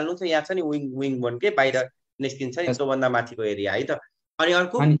बाहिर निकाल्नु छ यहाँ छ नि विङ बोन के बाहिर निस्किन्छ नि त्यो भन्दा माथिको एरिया है त अनि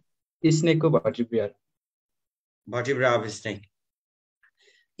अर्को स्नेकको भर्टिब्रा अफ स्नेक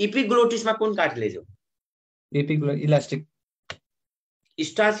इपिग्लोटिसमा कुन कार्टिलेज हो इलास्टिक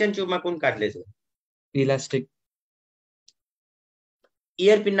स्टार्चियन ट्युबमा कुन कार्टिलेज हो इलास्टिक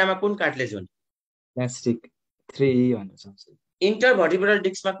इयर पिन्नामा कुन कार्टिलेज हो इलास्टिक 3 भन्छ इन्टरभर्टिब्रल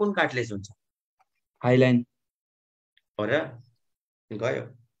डिस्कमा कुन कार्टिलेज हुन्छ हाइलाइन हो र गयो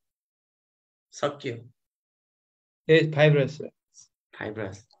सक्यो ए फाइब्रस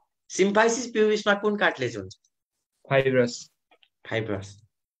सिम्पाइसिस प्युबिसमा कुन कार्टिलेज हुन्छ फाइब्रस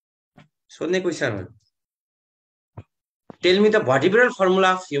सोध्ने क्वेशन हो tell me the भर्टिब्रल formula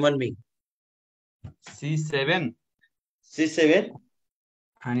of human being C7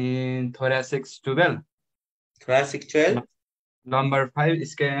 अनि thoracic 12 lumbar 5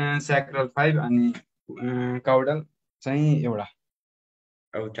 sacral 5 अनि caudal चाहिँ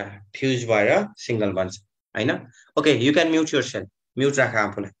एउटा फ्युज भएर सिंगल बन्छ हैन okay you can mute yourself mute राख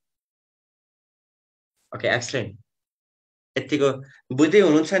आफुलाई ओके एक्सलेन्ट यतिको बुझ्दै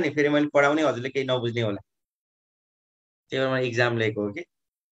हुनुहुन्छ नि फेरि मैले पढाउने हजुरले केही नबुझ्ने होला त्यही भएर मैले एक्जाम लिएको हो कि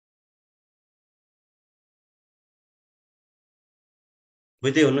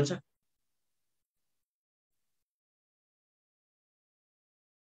बुझ्दै हुनुहुन्छ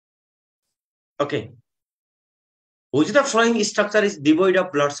Okay. Which of the flowing structure is devoid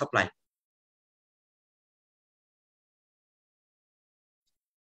of blood supply?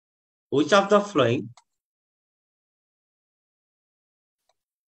 Which of the flowing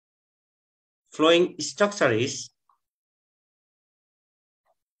structure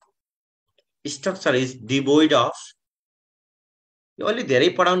is devoid of. यो अलि धेरै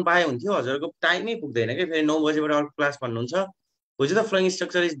पढाउन पाए हुन्थ्यो हजुरको टाइमै पुग्दैन के फेरि 9 बजेबाट अर्को क्लास भन्नुहुन्छ which of the flowing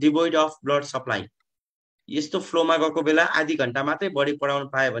structure is devoid of blood supply यस्तो फ्लोमा गएको बेला आधी घण्टा मात्रै बढी पढाउन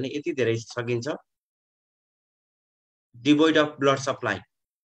पाए भने यति धेरै सकिन्छ devoid of blood supply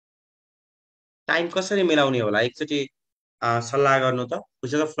time कसरी मिलाउने होला एकचोटी सल्लाह गर्नु त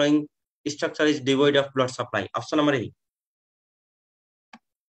which of the flowing structure is devoid of blood supply option number A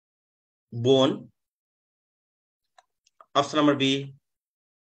bone option number be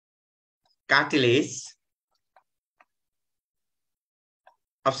cartilage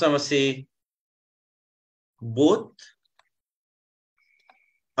option number C both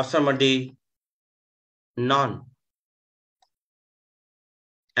option number D none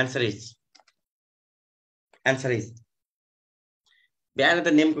answer is बिहान त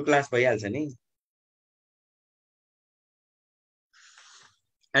नेमको class भइहाल्छ नि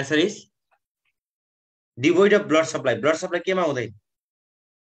answer is devoid of blood supply केमा हुँदैन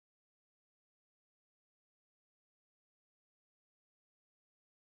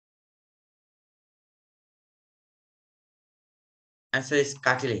answer is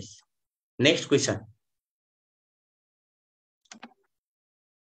cartilage next question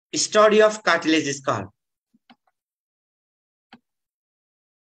study of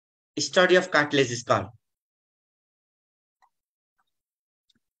cartilage is called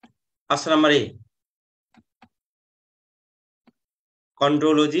option number A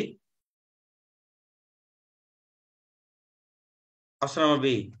chondrology option number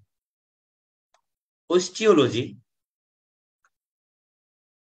B osteology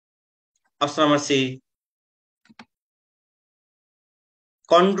option number C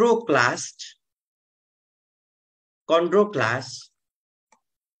chondroclast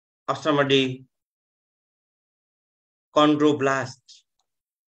option number D chondroblast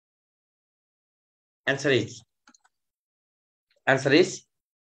answer is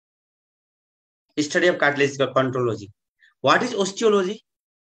study of cartilage is called chondrology what is osteology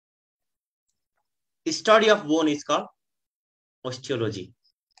study of bone is called osteology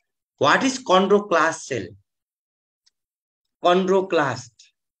what is chondroclast cell chondroclast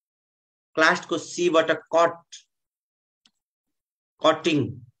clast को C बाट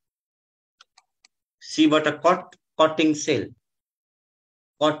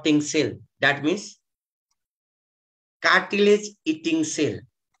cutting cell that means cartilage eating cell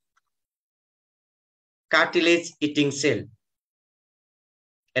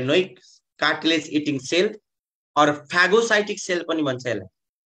and no cartilage eating cell or phagocytic cell पनि भन्छ यसलाई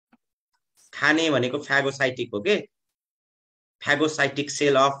खाने भनेको phagocytic हो के phagocytic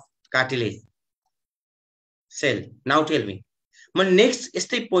cell of cartilage cell now tell me म नेक्स्ट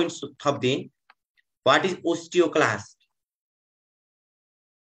यस्तै points थप्दिए what is osteoclast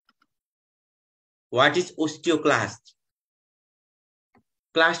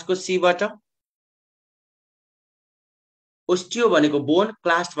clast को C बाट osteo भनेको bone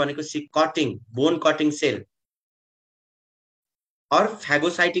clast भनेको C bone cutting cell or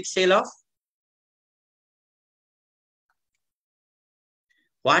phagocytic cell of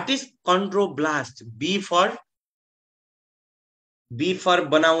what is chondroblast B for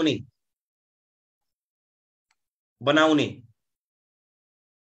बनाउने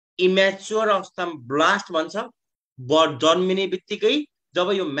immature अवस्थामा blast भन्छ जन्मिने बित्तिकै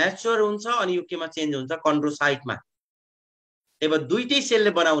जब यो म्याच्योर हुन्छ अनि यो केमा चेन्ज हुन्छ कन्ड्रोसाइटमा अब दुईटै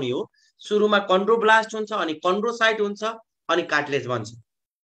सेलले बनाउने हो सुरुमा कन्ड्रोब्लास्ट हुन्छ अनि कन्ड्रोसाइट हुन्छ अनि कार्टिलेज बन्छ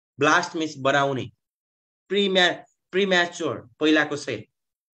ब्लास्ट मिन्स बनाउने प्रीम्याच्योर पहिलाको सेल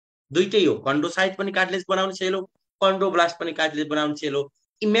दुईटै हो कन्ड्रोसाइट पनि कार्टिलेज बनाउने सेल हो कन्ड्रोब्लास्ट पनि कार्टिलेज बनाउने सेल हो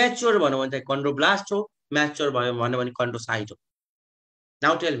इम्याच्योर भन्नु भने चाहिँ कन्ड्रोब्लास्ट हो म्याच्योर भयो भन्नु भने कन्ड्रोसाइट हो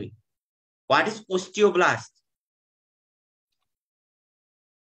now tell me what is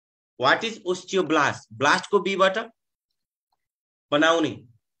osteoblast blast को बी बाट बनाउने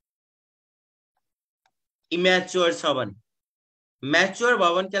इम्याच्योर छ भने म्याच्योर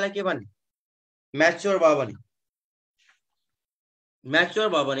भयो भने त्यसलाई के भन्ने म्याच्योर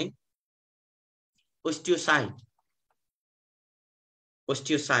भयो भने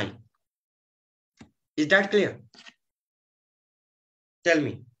osteocyte is that clear tell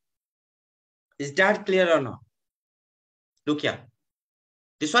me is that clear or not look here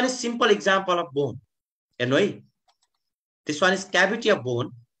this one is simple example of bone anyway this one is cavity of bone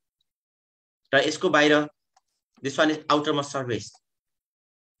र यसको बाहिर this one is outermost surface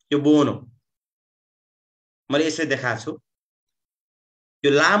यो bone हो मैले यसरी देखाएको छु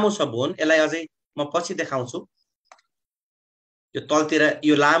यो लामो छ बोन यसलाई अझै म पछि देखाउँछु यो तलतिर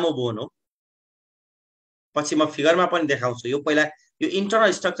यो लामो बोन हो पछि म फिगरमा पनि देखाउँछु यो पहिला यो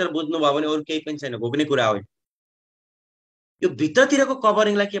इन्टरनल स्ट्रक्चर बुझ्नुभयो भने अरु केही पनि छैन भोग्ने कुरा हो यो भित्रतिरको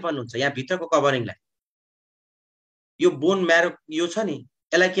कभरिङलाई के भन्नुहुन्छ यहाँ भित्रको कभरिङलाई यो बोन म्यारो यो छ नि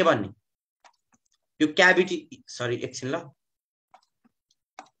यसलाई के भन्ने यो क्याभिटी सरी एकछिन ल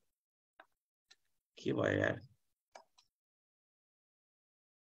के भयो यार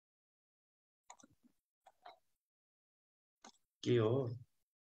के हो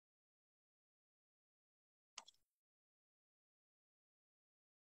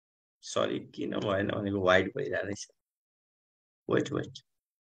सरी किन भएन भनेको वाइड भइरहेको रहेछ वेट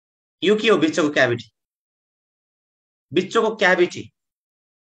यो के हो बिचको cavity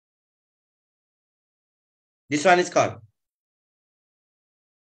this one is call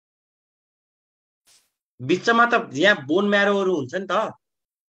बिचमा त यहाँ बोन म्यारोहरू हुन्छ नि त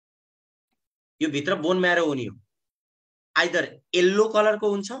यो भित्र बोन म्यारो हुने हो आइदर येल्लो कलरको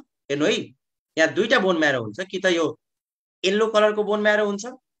हुन्छ हेर्नु है यहाँ दुईटा बोन म्यारो हुन्छ कि त यो येल्लो कलरको बोन म्यारो हुन्छ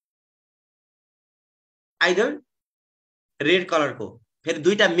आइदर रेड कलरको फेरि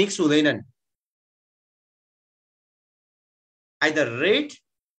दुईटा मिक्स हुँदैनन् आइदर रेड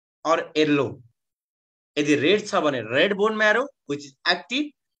और येल्लो यदि रेड छ भने red bone म्यारो which is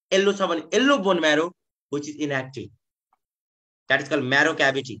active yellow छ भने yellow bone म्यारो which is inactive that is called म्यारो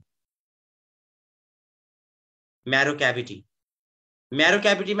cavity म्यारो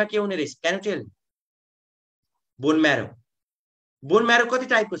क्याभिटीमा के हुने रहेछ क्यान यु टेल बोन म्यारो कति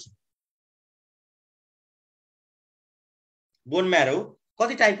टाइपको छ बोन म्यारो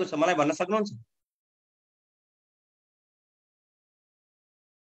कति टाइपको छ मलाई भन्न सक्नुहुन्छ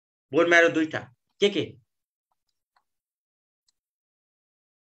बोन म्यारो दुईटा के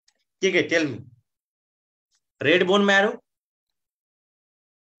tell me red bone म्यारो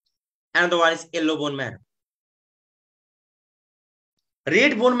and the one is yellow bone म्यारो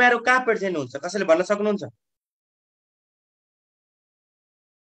red bone म्यारो कहाँ प्रेजेन्ट हुन्छ कसैले भन्न सक्नुहुन्छ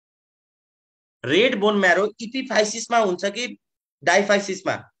रेड बोन म्यारो इपिफाइसिसमा हुन्छ कि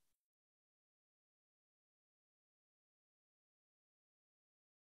डाइफाइसिसमा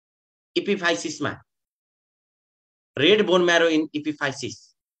इपिफाइसिसमा रेड बोन म्यारो इन इपिफाइसिस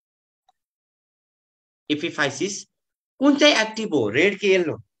कुन चाहिँ एक्टिभ हो रेड कि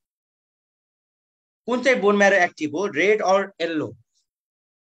येल्लो कुन चाहिँ बोन म्यारो एक्टिभ हो रेड और yellow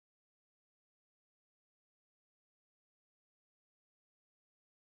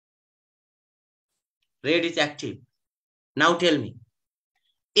red is active now tell me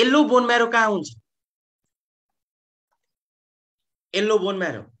yellow bone म्यारो कहाँ हुन्छ येल्लो बोन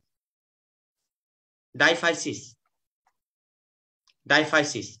म्यारो डाइफाइसिस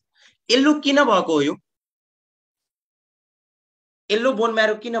येल्लो किन भएको हो यो येल्लो बोन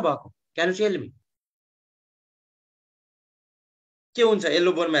म्यारो किन भएको क्यान यु टेल मी के हुन्छ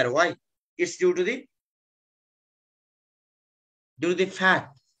yellow bone म्यारो why it's due to the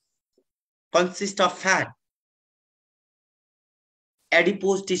fat consist of fat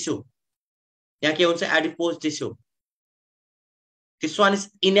adipose tissue यहाँ के हुन्छ adipose tissue this one is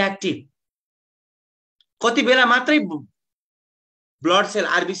inactive कति बेला मात्रै ब्लड सेल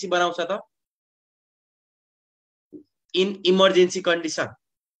आरबीसी बनाउँछ त इन इमर्जेन्सी कन्डिसन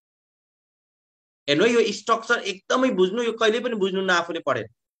हेर्नु यो स्ट्रक्चर एकदमै बुझ्नु यो कहिले पनि बुझ्नु न आफूले पढेर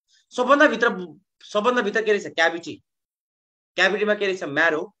सबभन्दा भित्र के रहेछ क्याभिटीमा के रहेछ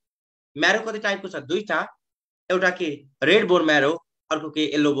म्यारो कति टाइपको छ दुईटा एउटा के रेड बोन म्यारो अर्को के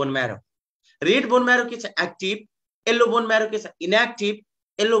येल्लो बोन म्यारो रेड बोन म्यारो के छ एक्टिभ येल्लो बोन म्यारो के छ इनएक्टिभ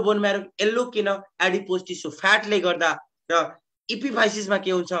येल्लो बोन म्यारो येल्लो किन एडिपोज टिस्यु फ्याटले गर्दा र इपिफाइसिसमा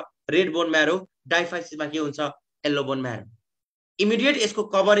के हुन्छ रेड बोन म्यारो डाइफाइसिसमा के हुन्छ येल्लो बोन म्यारो इमिडिएट यसको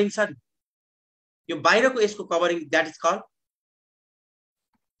कभरिङ छ यो बाहिरको यसको कभरिङ दैट इज कॉल्ड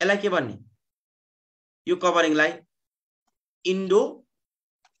यसलाई के भन्ने यो कभरिङलाई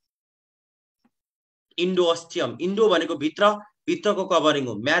इन्डोस्टियम इन्डो भनेको भित्रको कभरिङ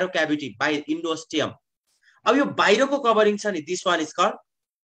हो म्यारो क्याभिटी बाइ इन्डोस्टियम अब यो बाहिरको कभरिङ छ नि this one is called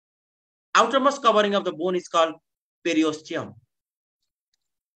outermost covering of the bone is called periosteum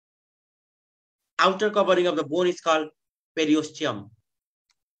outer covering of the bone is called periosteum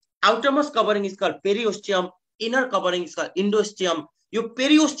outermost covering is called periosteum inner covering is called endosteum यो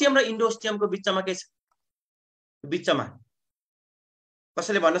periosteum र इन्डोस्टियम को बीचमा के छ बीचमा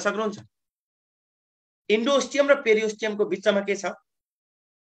कसैले भन्न सक्नुहुन्छ इन्डोस्टियम र पेरियोस्टियम को बीचमा के छ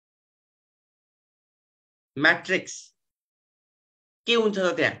मैट्रिक्स के हुन्छ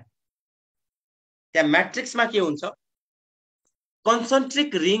त त्यहाँ त्यहाँ म्याट्रिक्समा के हुन्छ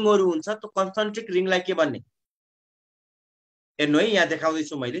कन्सन्ट्रिक रिङहरु हुन्छ त कन्सन्ट्रिक रिङलाई के भन्ने हेर्नु है यहाँ देखाउँदै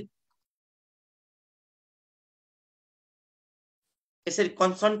छु मैले यसरी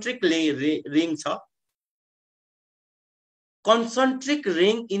कन्सन्ट्रिक रिङ छ concentric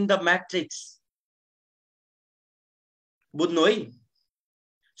ring in the matrix बुझ्नु है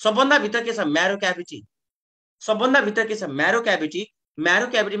सबभन्दा भित्र के छ म्यारो क्याभिटी सबभन्दा भित्र के छ म्यारो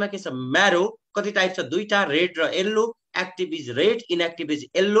क्याभिटीमा के छ म्यारो कति टाइप छ दुईटा रेड र yellow active is red inactive is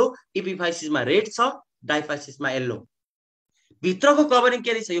yellow इपिफाइसिसमा red छ डाइफाइसिसमा येल्लो भित्रको कभरिङ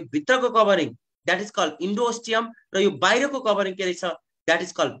के रहेछ यो भित्रको कभरिङ दैट इज कॉल्ड इन्डोस्टियम र यो बाहिरको कभरिङ के रहेछ दैट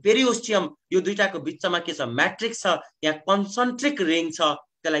इज कॉल्ड पेरिओस्टियम यो दुईटाको बीचमा के छ मैट्रिक्स छ यहाँ कन्सन्ट्रिक रिङ छ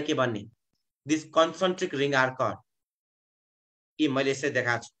त्यसलाई के भन्ने दिस कन्सन्ट्रिक रिङ आर कॉल्ड कि मैले यसै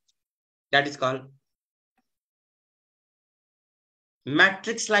देखाएको छु दैट इज कॉल्ड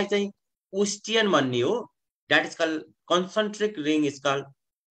मैट्रिक्सलाई चाहिँ ओस्टियन भन्ने हो that is called कन्सन्ट्रिक ring is called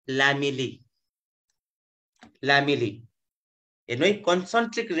ल्यामिली हेर्नु है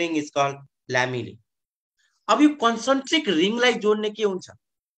कन्सन्ट्रिक रिङ इज कॉल्ड ल्यामिली अब यो कन्सन्ट्रिक रिङलाई जोड्ने के हुन्छ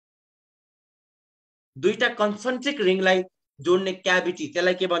दुईटा कन्सन्ट्रिक रिङलाई जोड्ने क्याभिटी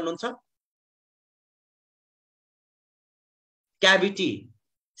त्यसलाई के भन्नुहुन्छ क्याभिटी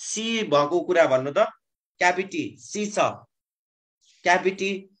सी भएको कुरा भन्नु त क्याभिटी सी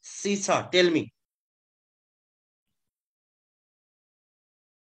छ tell me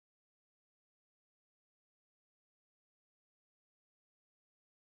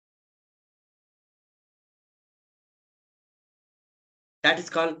that is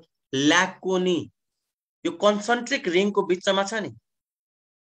called ल्याकोनी यो कन्सन्ट्रिक रिङको बीचमा छ नि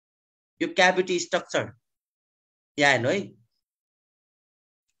यो क्याभिटी स्ट्रक्चर यहाँ हेर्नु है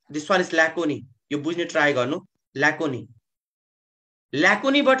दिस वान इज ल्याकोनी यो बुझ्ने ट्राई गर्नु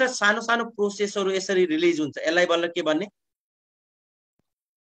ल्याकोनीबाट सानो सानो प्रोसेसहरु यसरी रिलिज हुन्छ यसलाई बल्ल के भन्ने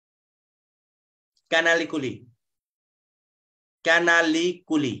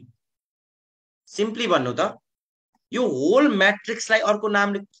क्यानालिकुली सिम्पली भन्नु त यो होल मैट्रिक्सलाई अर्को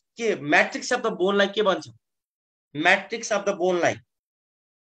नामले के मैट्रिक्स अफ द बोनलाई के भन्छ मैट्रिक्स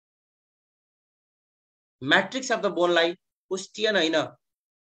अफ द बोनलाई ओस्टियन हैन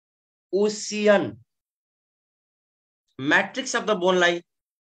ocean matrix of the बोनलाई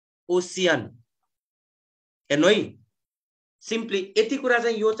ocean हेर्नु है सिम्पली यति कुरा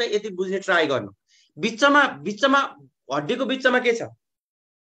चाहिँ यो चाहिँ यति बुझ्ने ट्राई गर्नु बीचमा हड्डीको बीचमा के छ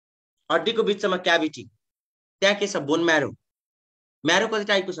हड्डीको बीचमा क्याभिटी त्यहाँ के छ बोन म्यारो कति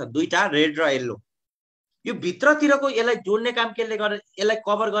टाइपको छ दुईटा रेड र येल्लो यो भित्रतिरको यसलाई जोड्ने काम केले गर्छ यसलाई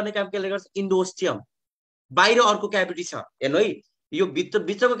कभर गर्ने काम केले गर्छ इन्डोस्टियम बाहिर अर्को क्याभिटी छ हेर्नु है यो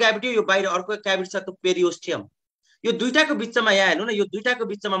भित्रको क्याभिटी यो बाहिर अर्को क्याभिटी छ त्यो पेरिओस्टियम यो दुईटाको बीचमा यहाँ हेर्नु न यो दुईटाको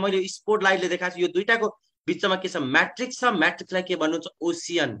बीचमा मैले स्पोर्ट लाइटले देखाएको छु यो दुईटाको बीचमा के छ मैट्रिक्स छ मैट्रिक्सलाई के भन्नुहुन्छ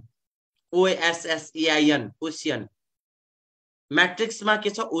ओसियन OSSEIN ओसियन मैट्रिक्समा के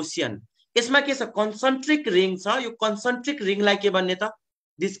छ ओसियन यसमा के छ कन्सन्ट्रिक रिङ छ यो कन्सन्ट्रिक रिङलाई के भन्ने त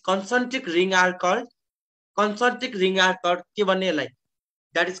दिस कन्सन्ट्रिक रिङ आर कल्ड के भन्ने यसलाई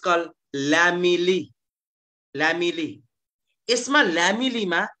दैट इज कल्ड ल्यामिली यसमा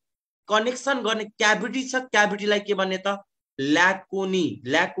ल्यामिलीमा कनेक्सन गर्ने क्याभिटी छ क्याभिटीलाई के भन्ने त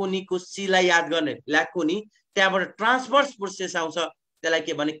ल्याकोनीको सी लाई याद गर्ने ल्याकोनी त्यहाँबाट ट्रान्सभर्स प्रोसेस आउँछ त्यसलाई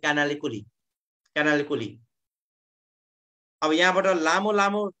के भन्ने क्यानालिकुली अब यहाँबाट लामो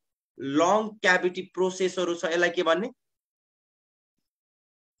लामो लङ क्याभिटी प्रोसेसहरु छ यसलाई के भन्ने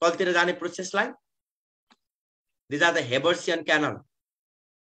तलतिर जाने प्रोसेसलाई दिस आर द हेबर्सियन क्यानल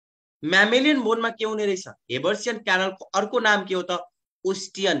म्यामेलियन बोनमा के हुने रहेछ हेबर्सियन क्यानलको अर्को नाम के हो त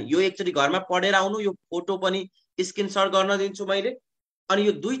ओस्टियन यो एकचोटी घरमा पढेर आउनु यो फोटो पनि स्क्रिनशट गर्न दिन्छु मैले अनि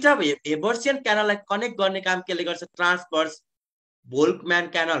यो दुईटा हेबर्सियन क्यानललाई कनेक्ट गर्ने काम केले गर्छ ट्रान्सभर्स भोल्कम्यान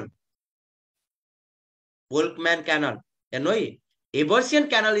क्यानल हेर्नु है हेबर्सियन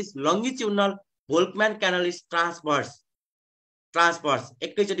canal is लंगिट्युडनल भोल्कम्यान canal is transverse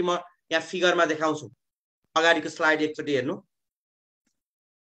एकैचोटी म यहाँ फिगरमा देखाउँछु अगाडिको स्लाइड एकचोटी हेर्नु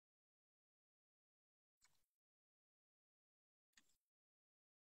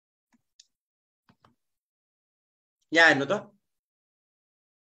यहाँ हेर्नु त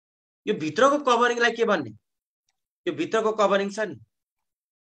यो भित्रको कभरिङलाई के भन्ने यो भित्रको कभरिङ छ नि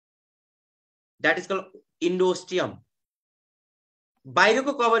दैट इज कॉल्ड इन्डोस्टियम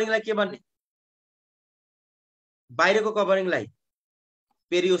बाहिरको कभरिङलाई के भन्ने बाहिरको कभरिङलाई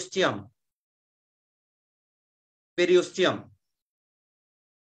पेरिओस्टियम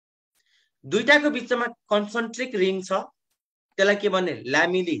दुईटाको बीचमा कन्सन्ट्रिक रिङ छ त्यसलाई के भन्ने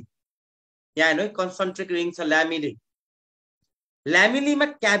ल्यामिली यहाँ हेर्नु है कन्सन्ट्रिक रिङ छ ल्यामिली ल्यामिलीमा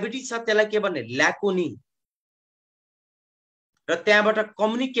क्याभिटी छ त्यसलाई के भन्ने ल्याकुनी र त्यहाँबाट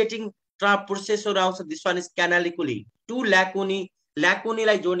कम्युनिकेटिङ प्रोसेसहरु आउँछ दिस वान इज क्यानालिकुली टु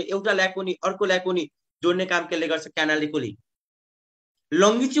ल्याकुनीलाई जोड्ने एउटा ल्याकुनी अर्को ल्याकुनी जोड्ने काम केले गर्छ क्यानालिकुली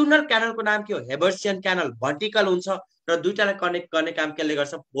लंगिट्युडनल क्यानलको नाम के हो हेबर्सियन क्यानल भर्टिकल हुन्छ र दुईटालाई कनेक्ट गर्ने काम केले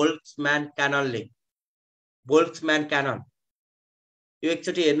गर्छ बोल्ट्जम्यान क्यानलले बोल्ट्जम्यान क्यानल यो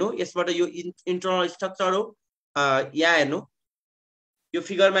एकचोटी हेर्नु यसबाट यो इन्टरनल स्ट्रक्चर हो यहाँ हेर्नु यो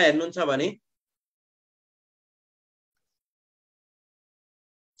फिगरमा हेर्नुहुन्छ भने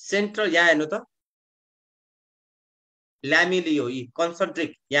सेन्ट्रल यहाँ हेर्नु त ल्यामिली हो यी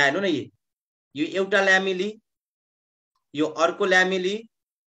कन्सन्ट्रिक यहाँ हेर्नु न यो एउटा ल्यामिली यो अर्को ल्यामिली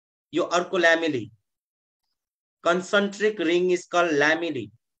यो अर्को ल्यामिली कन्सन्ट्रिक ring is called ल्यामिली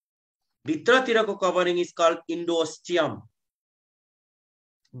भित्रतिरको covering is called इन्डोस्टियम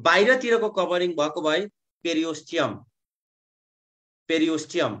बाहिरतिरको covering भएको भए पेरिओस्टियम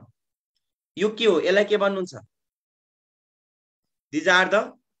पेरिओस्टियम यो के हो यसलाई के भन्नुहुन्छ दिज आर द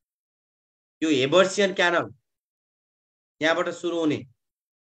यो हेबर्सियन क्यानल यहाँबाट सुरु हुने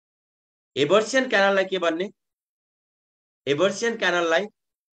हेबर्सियन क्यानललाई के भन्ने हेबर्सियन क्यानललाई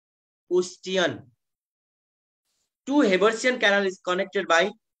ओस्टियन to हेबर्सियन canal is connected by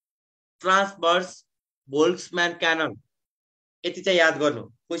transverse बोल्ट्जम्यान canal यति चाहिँ याद गर्नु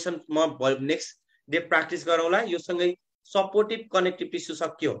क्वेशन म नेक्स्ट डे प्र्याक्टिस गरौँला यो सँगै सपोर्टिभ कनेक्टिभ टिस्यु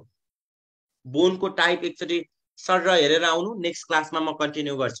सक्यो बोनको टाइप एकचोटी सर हेरेर आउनु नेक्स्ट क्लासमा म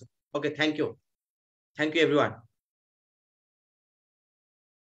कन्टिन्यू गर्छु ओके थ्यांक यू एभ्रीवन